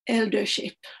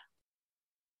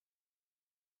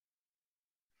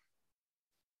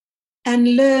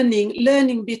 And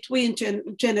learning between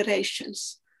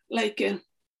generations, like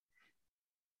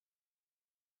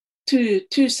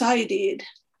two-sided,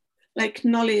 like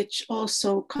knowledge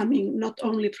also coming not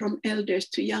only from elders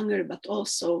to younger, but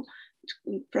also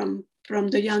from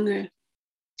the younger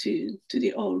to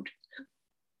the old.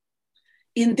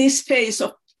 In this phase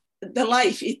of the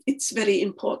life, it's very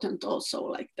important also,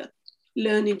 like that,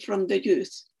 learning from the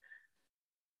youth.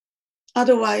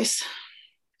 Otherwise,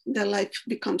 the life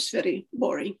becomes very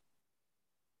boring.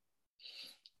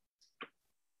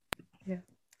 Yeah.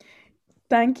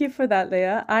 Thank you for that,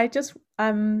 Leah. I just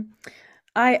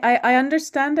I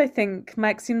understand, I think,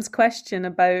 Maxime's question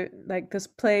about like this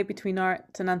play between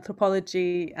art and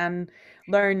anthropology and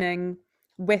learning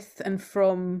with and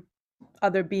from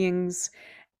other beings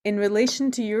in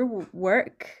relation to your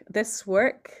work, this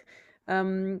work,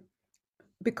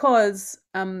 because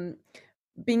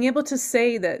being able to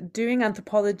say that doing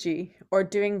anthropology or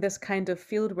doing this kind of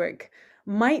fieldwork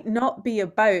might not be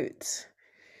about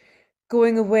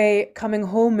going away, coming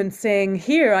home and saying,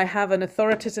 here I have an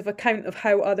authoritative account of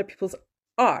how other people's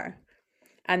are.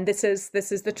 And this is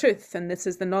the truth and this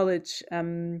is the knowledge.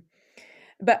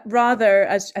 But rather,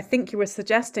 as I think you were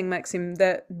suggesting, Maxime,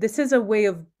 that this is a way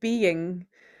of being.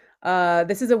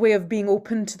 This is a way of being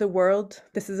open to the world.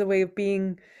 This is a way of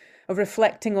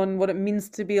reflecting on what it means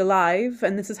to be alive.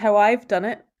 And this is how I've done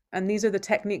it. And these are the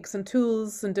techniques and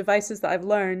tools and devices that I've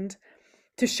learned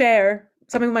to share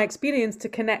some of my experience to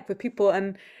connect with people.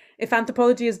 And if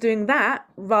anthropology is doing that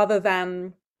rather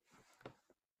than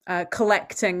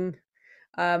collecting,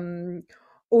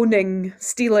 owning,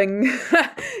 stealing,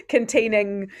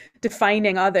 containing,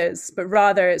 defining others, but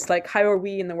rather it's like, how are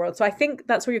we in the world? So I think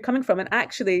that's where you're coming from. And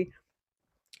actually,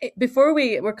 before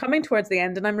we're coming towards the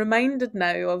end, and I'm reminded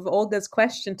now of Olga's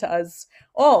question to us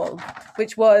all,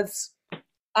 which was,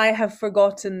 I have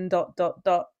forgotten ...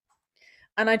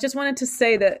 And I just wanted to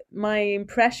say that my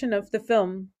impression of the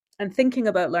film and thinking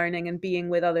about learning and being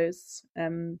with others,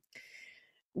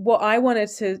 what I wanted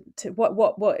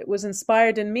what was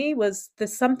inspired in me was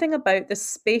there's something about the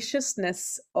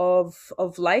spaciousness of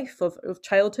life, of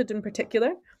childhood in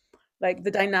particular, like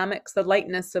the dynamics, the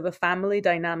lightness of a family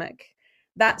dynamic.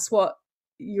 That's what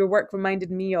your work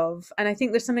reminded me of. And I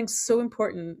think there's something so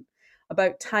important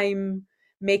about time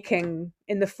making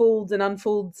in the folds and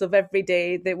unfolds of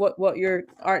everyday, what your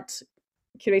art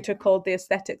curator called the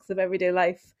aesthetics of everyday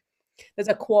life. There's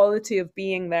a quality of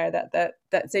being there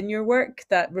that's in your work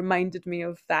that reminded me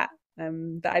of that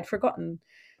I'd forgotten.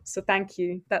 So thank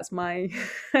you. That's my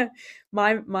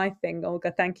my thing,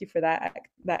 Olga. Thank you for that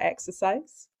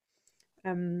exercise.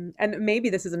 And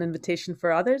maybe this is an invitation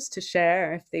for others to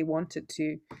share if they wanted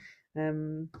to.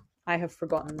 I have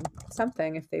forgotten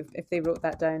something if they wrote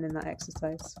that down in that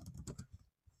exercise,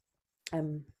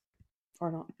 or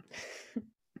not.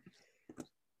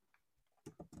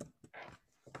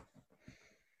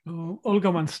 Olga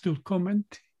wants to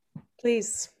comment.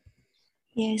 Please.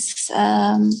 Yes,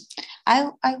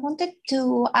 I wanted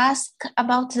to ask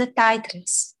about the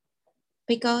titles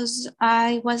because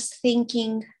I was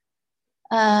thinking.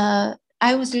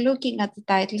 I was looking at the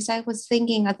titles. I was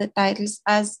thinking at the titles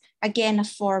as, again, a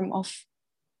form of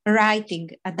writing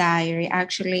a diary,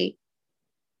 actually,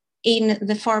 in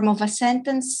the form of a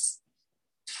sentence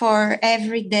for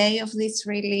every day of this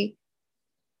really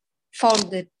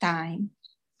folded time.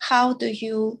 How do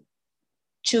you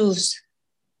choose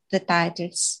the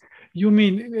titles? You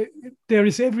mean there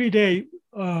is every day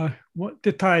what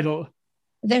the title?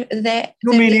 You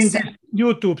mean in the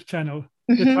YouTube channel?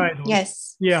 The title.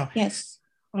 Yes. Yeah. Yes.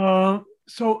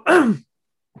 So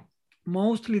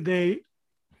mostly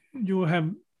you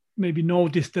have maybe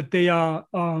noticed that they are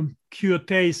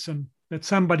quotation, that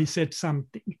somebody said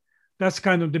something. That's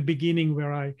kind of the beginning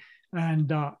where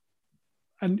and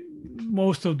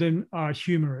most of them are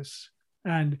humorous.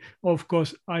 And of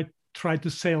course, I try to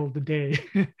sell the day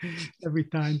every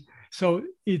time. So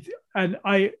and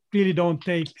I really don't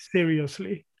take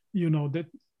seriously, the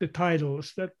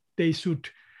titles that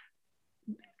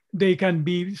they can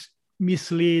be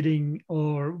misleading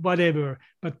or whatever,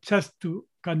 but just to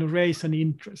kind of raise an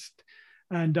interest.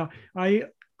 And I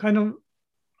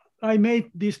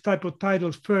made this type of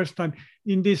titles first time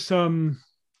in this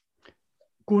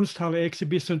Kunsthalle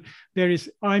exhibition. There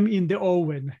is, I'm in the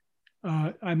oven,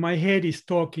 and my head is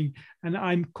talking and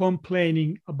I'm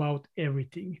complaining about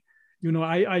everything.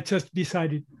 I just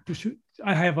decided to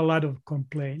I have a lot of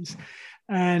complaints.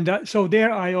 And so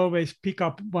there I always pick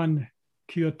up one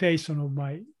quotation of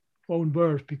my own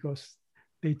words because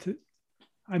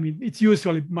it's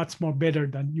usually much more better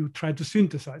than you try to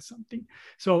synthesize something.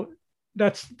 So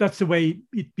that's the way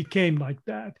it became like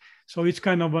that. So it's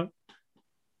kind of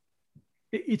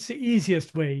it's the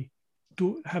easiest way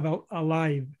to have a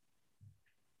live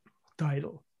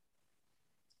title.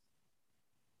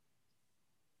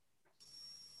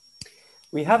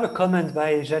 We have a comment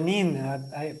by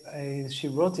Janine. She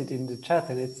wrote it in the chat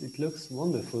and it looks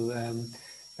wonderful.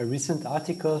 A recent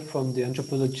article from the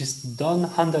anthropologist Don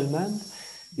Handelman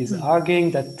is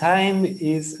arguing that time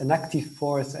is an active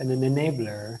force and an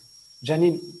enabler.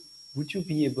 Janine, would you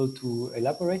be able to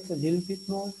elaborate a little bit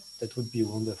more? That would be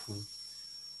wonderful.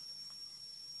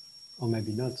 Or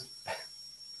maybe not.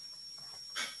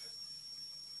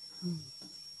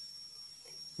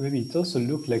 maybe it also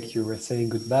looked like you were saying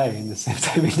goodbye in the same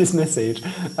time in this message.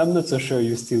 I'm not so sure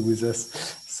you're still with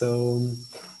us. So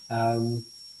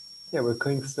yeah, we're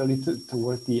going slowly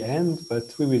toward the end,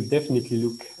 but we will definitely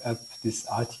look up this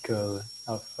article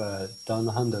of Don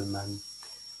Handelman.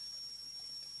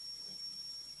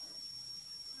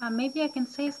 Maybe I can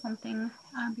say something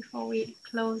before we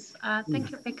close. Thank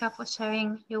you, Pekka, for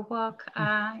sharing your work.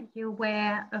 You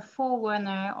were a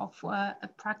forerunner of a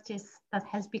practice that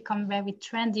has become very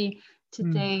trendy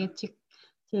today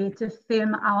to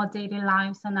film our daily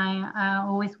lives. And I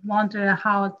always wonder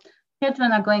how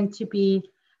children are going to be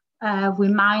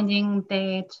reminding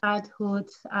their childhood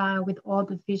with all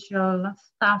the visual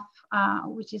stuff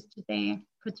which is today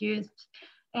produced.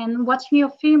 And watching your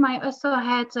film, I also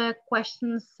had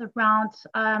questions around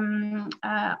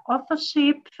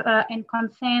authorship and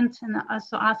consent, and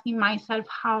also asking myself,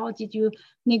 how did you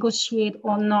negotiate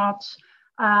or not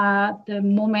the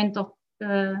moment of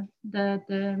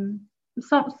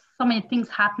so many things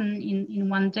happen in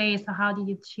one day. So how did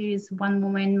you choose one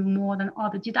moment more than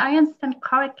other? Did I understand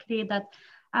correctly that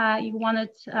you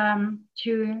wanted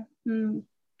to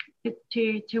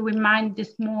remind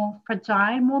this more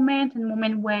fragile moment and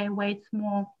moment where it's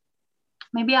more,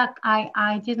 maybe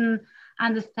I didn't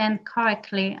understand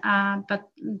correctly, but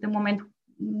the moment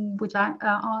which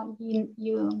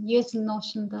you used the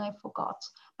notion that I forgot,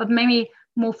 but maybe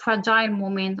more fragile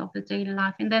moment of the daily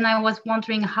life. And then I was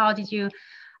wondering, how did you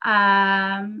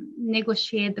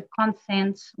negotiate the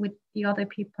consent with the other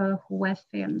people who were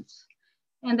filmed?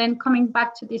 And then coming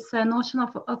back to this notion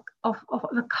of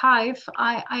archive,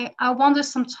 I wonder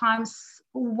sometimes,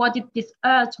 what is this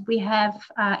urge we have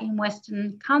in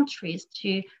Western countries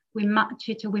to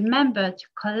remember, to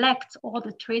collect all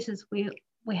the traces. We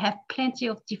have plenty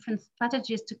of different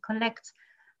strategies to collect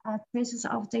traces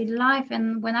of daily life.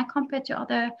 And when I compare to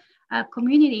other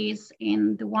communities,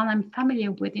 in the one I'm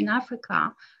familiar with in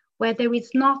Africa, where there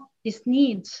is not this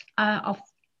need of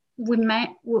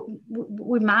reminding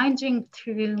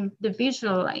through the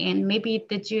visual, and maybe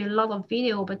they do a lot of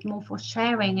video, but more for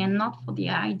sharing and not for the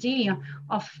idea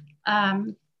of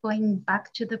going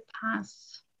back to the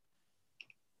past.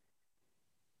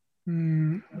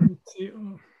 You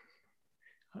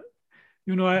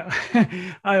know,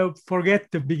 I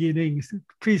forget the beginnings.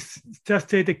 Please just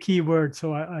say the key word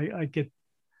so I get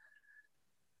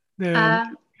the.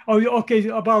 Okay,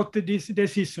 about this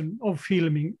decision of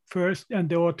filming first and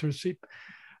the authorship.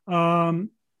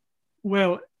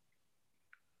 Well,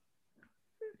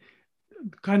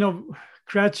 kind of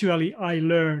gradually I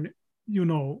learned,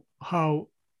 how,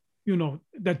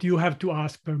 that you have to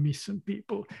ask permission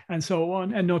people and so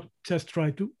on, and not just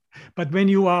try to, but when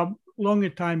you are longer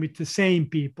time with the same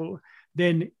people,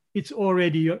 then it's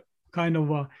already a kind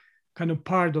of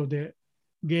part of the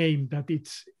game, that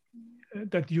it's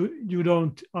that you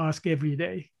don't ask every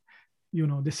day,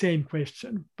 the same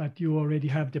question, but you already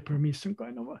have the permission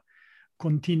kind of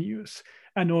continuous.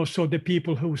 And also the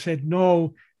people who said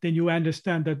no, then you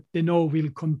understand that the no will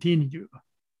continue.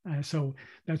 So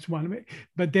that's one way.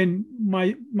 But then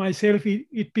myself,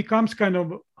 it becomes kind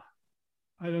of,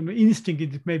 I don't know, instinct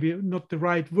is maybe not the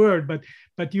right word,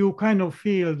 but you kind of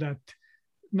feel that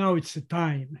now it's the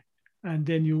time, and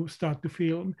then you start to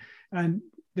film. And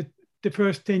the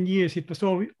first 10 years, it was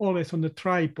always on the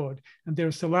tripod, and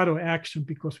there's a lot of action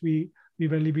because we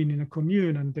were living in a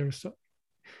commune, and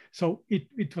so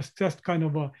it was just kind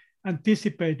of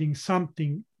anticipating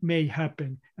something may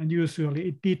happen, and usually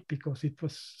it did because it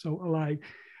was so alive.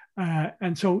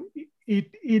 And so it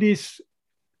is,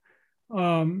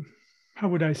 how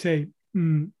would I say,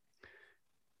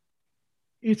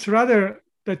 it's rather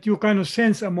that you kind of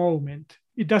sense a moment.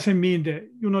 It doesn't mean that,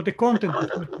 the content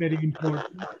is not very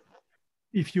important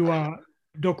if you are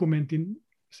documenting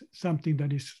something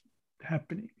that is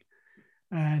happening.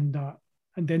 And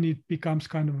then it becomes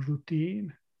kind of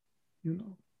routine,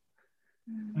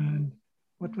 And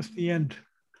what was the end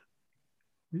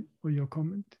for your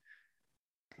comment?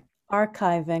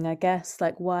 Archiving, I guess,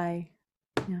 like why?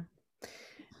 Yeah.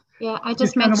 Yeah, I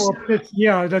just mentioned.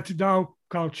 That now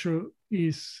culture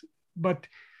is, but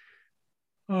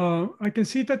I can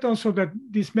see that also, that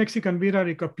these Mexican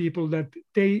Virarica people, that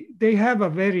they have a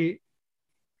very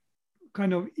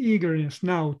kind of eagerness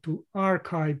now to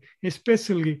archive,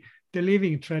 especially the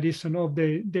living tradition of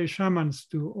the shamans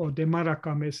or the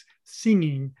Maracames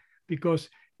singing, because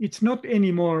it's not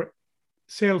anymore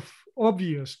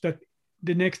self-obvious that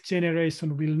the next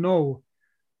generation will know,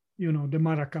 the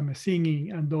Maracame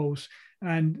singing and those.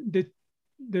 And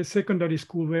the secondary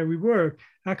school where we work,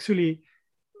 actually,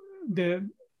 the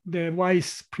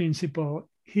vice principal,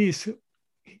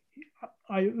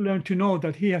 I learned to know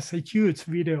that he has a huge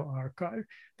video archive,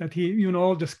 that he,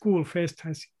 all the school fest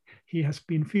he has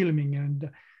been filming, and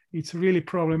it's really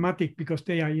problematic because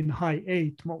they are in high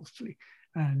 8 mostly,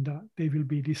 and they will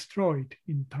be destroyed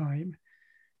in time.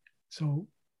 So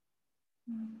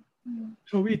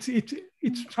it's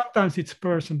sometimes it's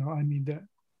personal. I mean,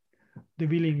 the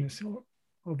willingness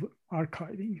of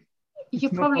archiving. You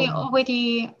probably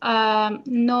already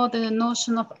know the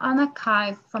notion of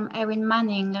unarchive from Erin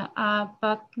Manning,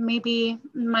 but maybe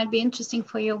it might be interesting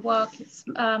for your work. It's,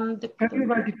 can you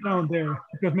write it down there?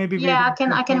 Because maybe I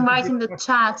can write in the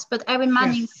chat. But Erin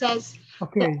Manning says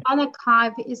that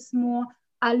unarchive is more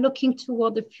looking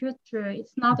toward the future.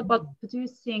 It's not about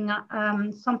producing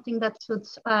something that should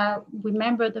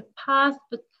remember the past,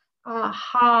 but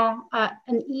how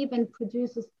an event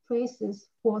produces traces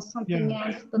for something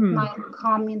else that might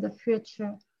come in the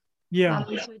future. Yeah.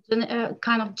 So a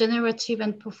kind of generative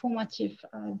and performative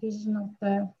vision of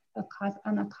the archive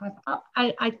and archive. I'll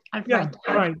write.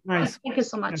 Right. Nice. Thank you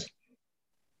so much. Yes.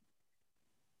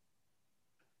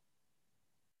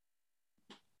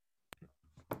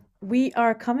 We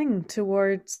are coming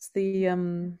towards the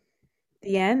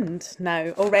end now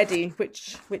already,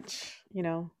 which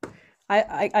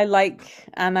I like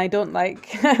and I don't like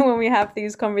when we have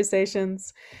these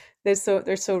conversations. They're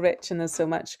so rich and there's so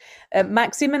much.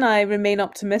 Maxime and I remain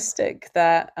optimistic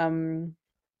that in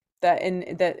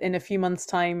a few months'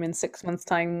 time, in 6 months'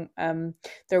 time,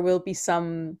 there will be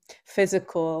some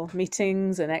physical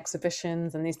meetings and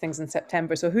exhibitions and these things in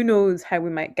September. So who knows how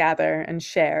we might gather and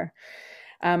share.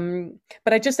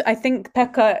 But I think,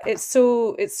 Pekka, it's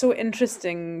so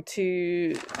interesting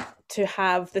to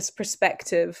have this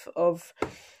perspective of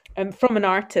from an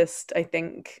artist, I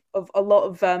think, of a lot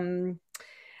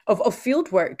of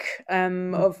field work,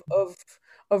 of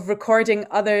recording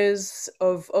others,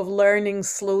 of learning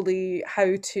slowly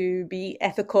how to be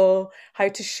ethical, how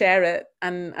to share it,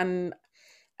 and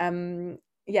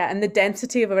the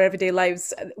density of our everyday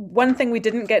lives. One thing we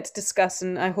didn't get to discuss,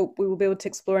 and I hope we will be able to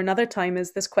explore another time,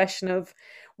 is this question of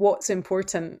what's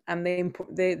important and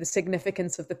the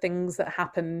significance of the things that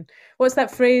happen. What's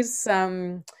that phrase?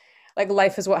 Like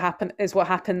life is what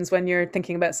happens when you're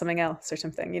thinking about something else or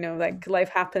something. Like life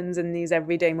happens in these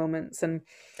everyday moments, and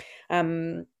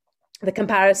the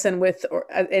comparison with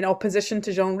in opposition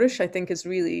to Jean Rouch, I think, is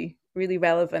really, really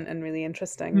relevant and really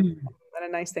interesting and a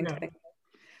nice thing to think.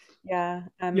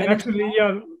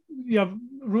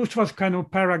 Rouch was kind of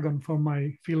paragon for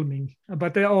my filming,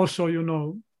 but they also,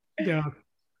 there are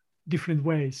different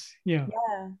ways.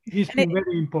 He's been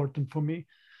very important for me.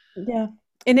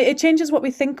 And it changes what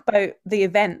we think about the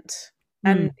event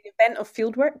and the event of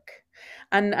fieldwork.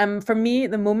 And for me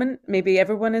at the moment, maybe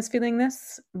everyone is feeling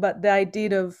this, but the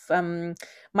idea of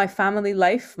my family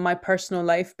life, my personal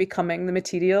life becoming the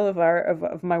material of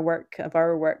our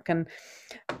work, and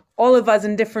all of us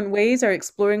in different ways are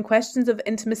exploring questions of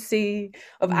intimacy,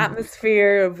 of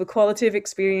atmosphere, of the quality of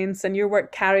experience, and your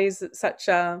work carries such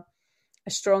a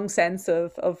strong sense of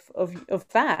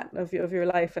your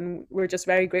life, and we're just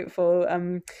very grateful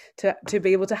to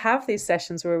be able to have these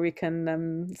sessions where we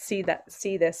can see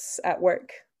this at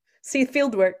work, see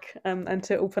field work, and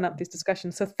to open up these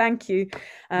discussions. So thank you.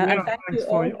 And thanks you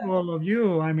for all of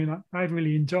you. I mean, I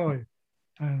really enjoy,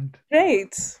 and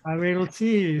great. I will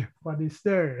see what is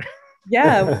there.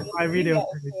 My video.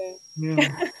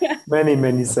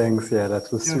 Many thanks. That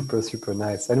was super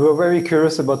nice, and we're very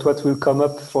curious about what will come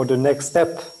up for the next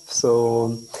step.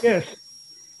 So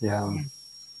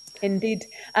indeed,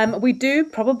 we do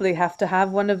probably have to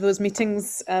have one of those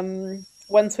meetings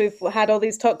once we've had all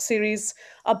these talk series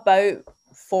about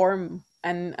form,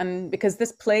 and because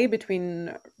this play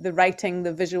between the writing,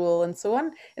 the visual, and so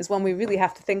on is one we really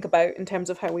have to think about in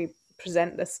terms of how we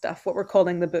present this stuff, what we're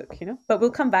calling the book, but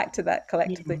we'll come back to that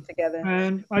collectively together.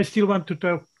 And I still want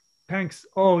to thanks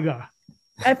Olga.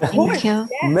 Of course. Thank you.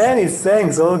 Yes. Many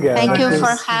thanks, Olga. Thank you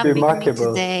for having me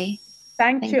today.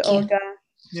 Thank you, Olga.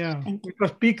 It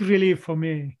was big relief for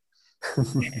me.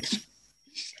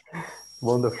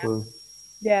 Wonderful.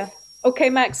 Okay,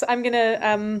 Max, I'm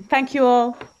gonna thank you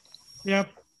all.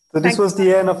 So this was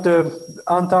the end of the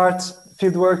Antart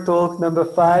Fieldwork Talk number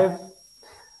 5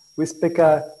 with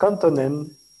Pekka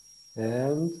Kantonen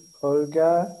and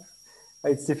Olga.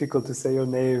 It's difficult to say your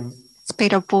name.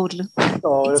 Speropoulou.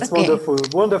 Oh, that's okay.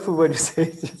 Wonderful when you say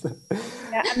it.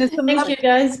 And thank you,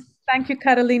 guys. Thank you,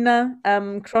 Carolina.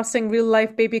 Crossing real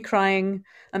life baby crying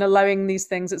and allowing these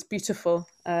things. It's beautiful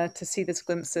to see these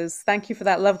glimpses. Thank you for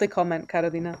that lovely comment,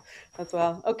 Carolina, as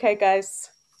well. Okay, guys.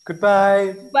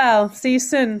 Goodbye. Well, see you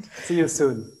soon. See you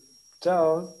soon.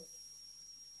 Ciao.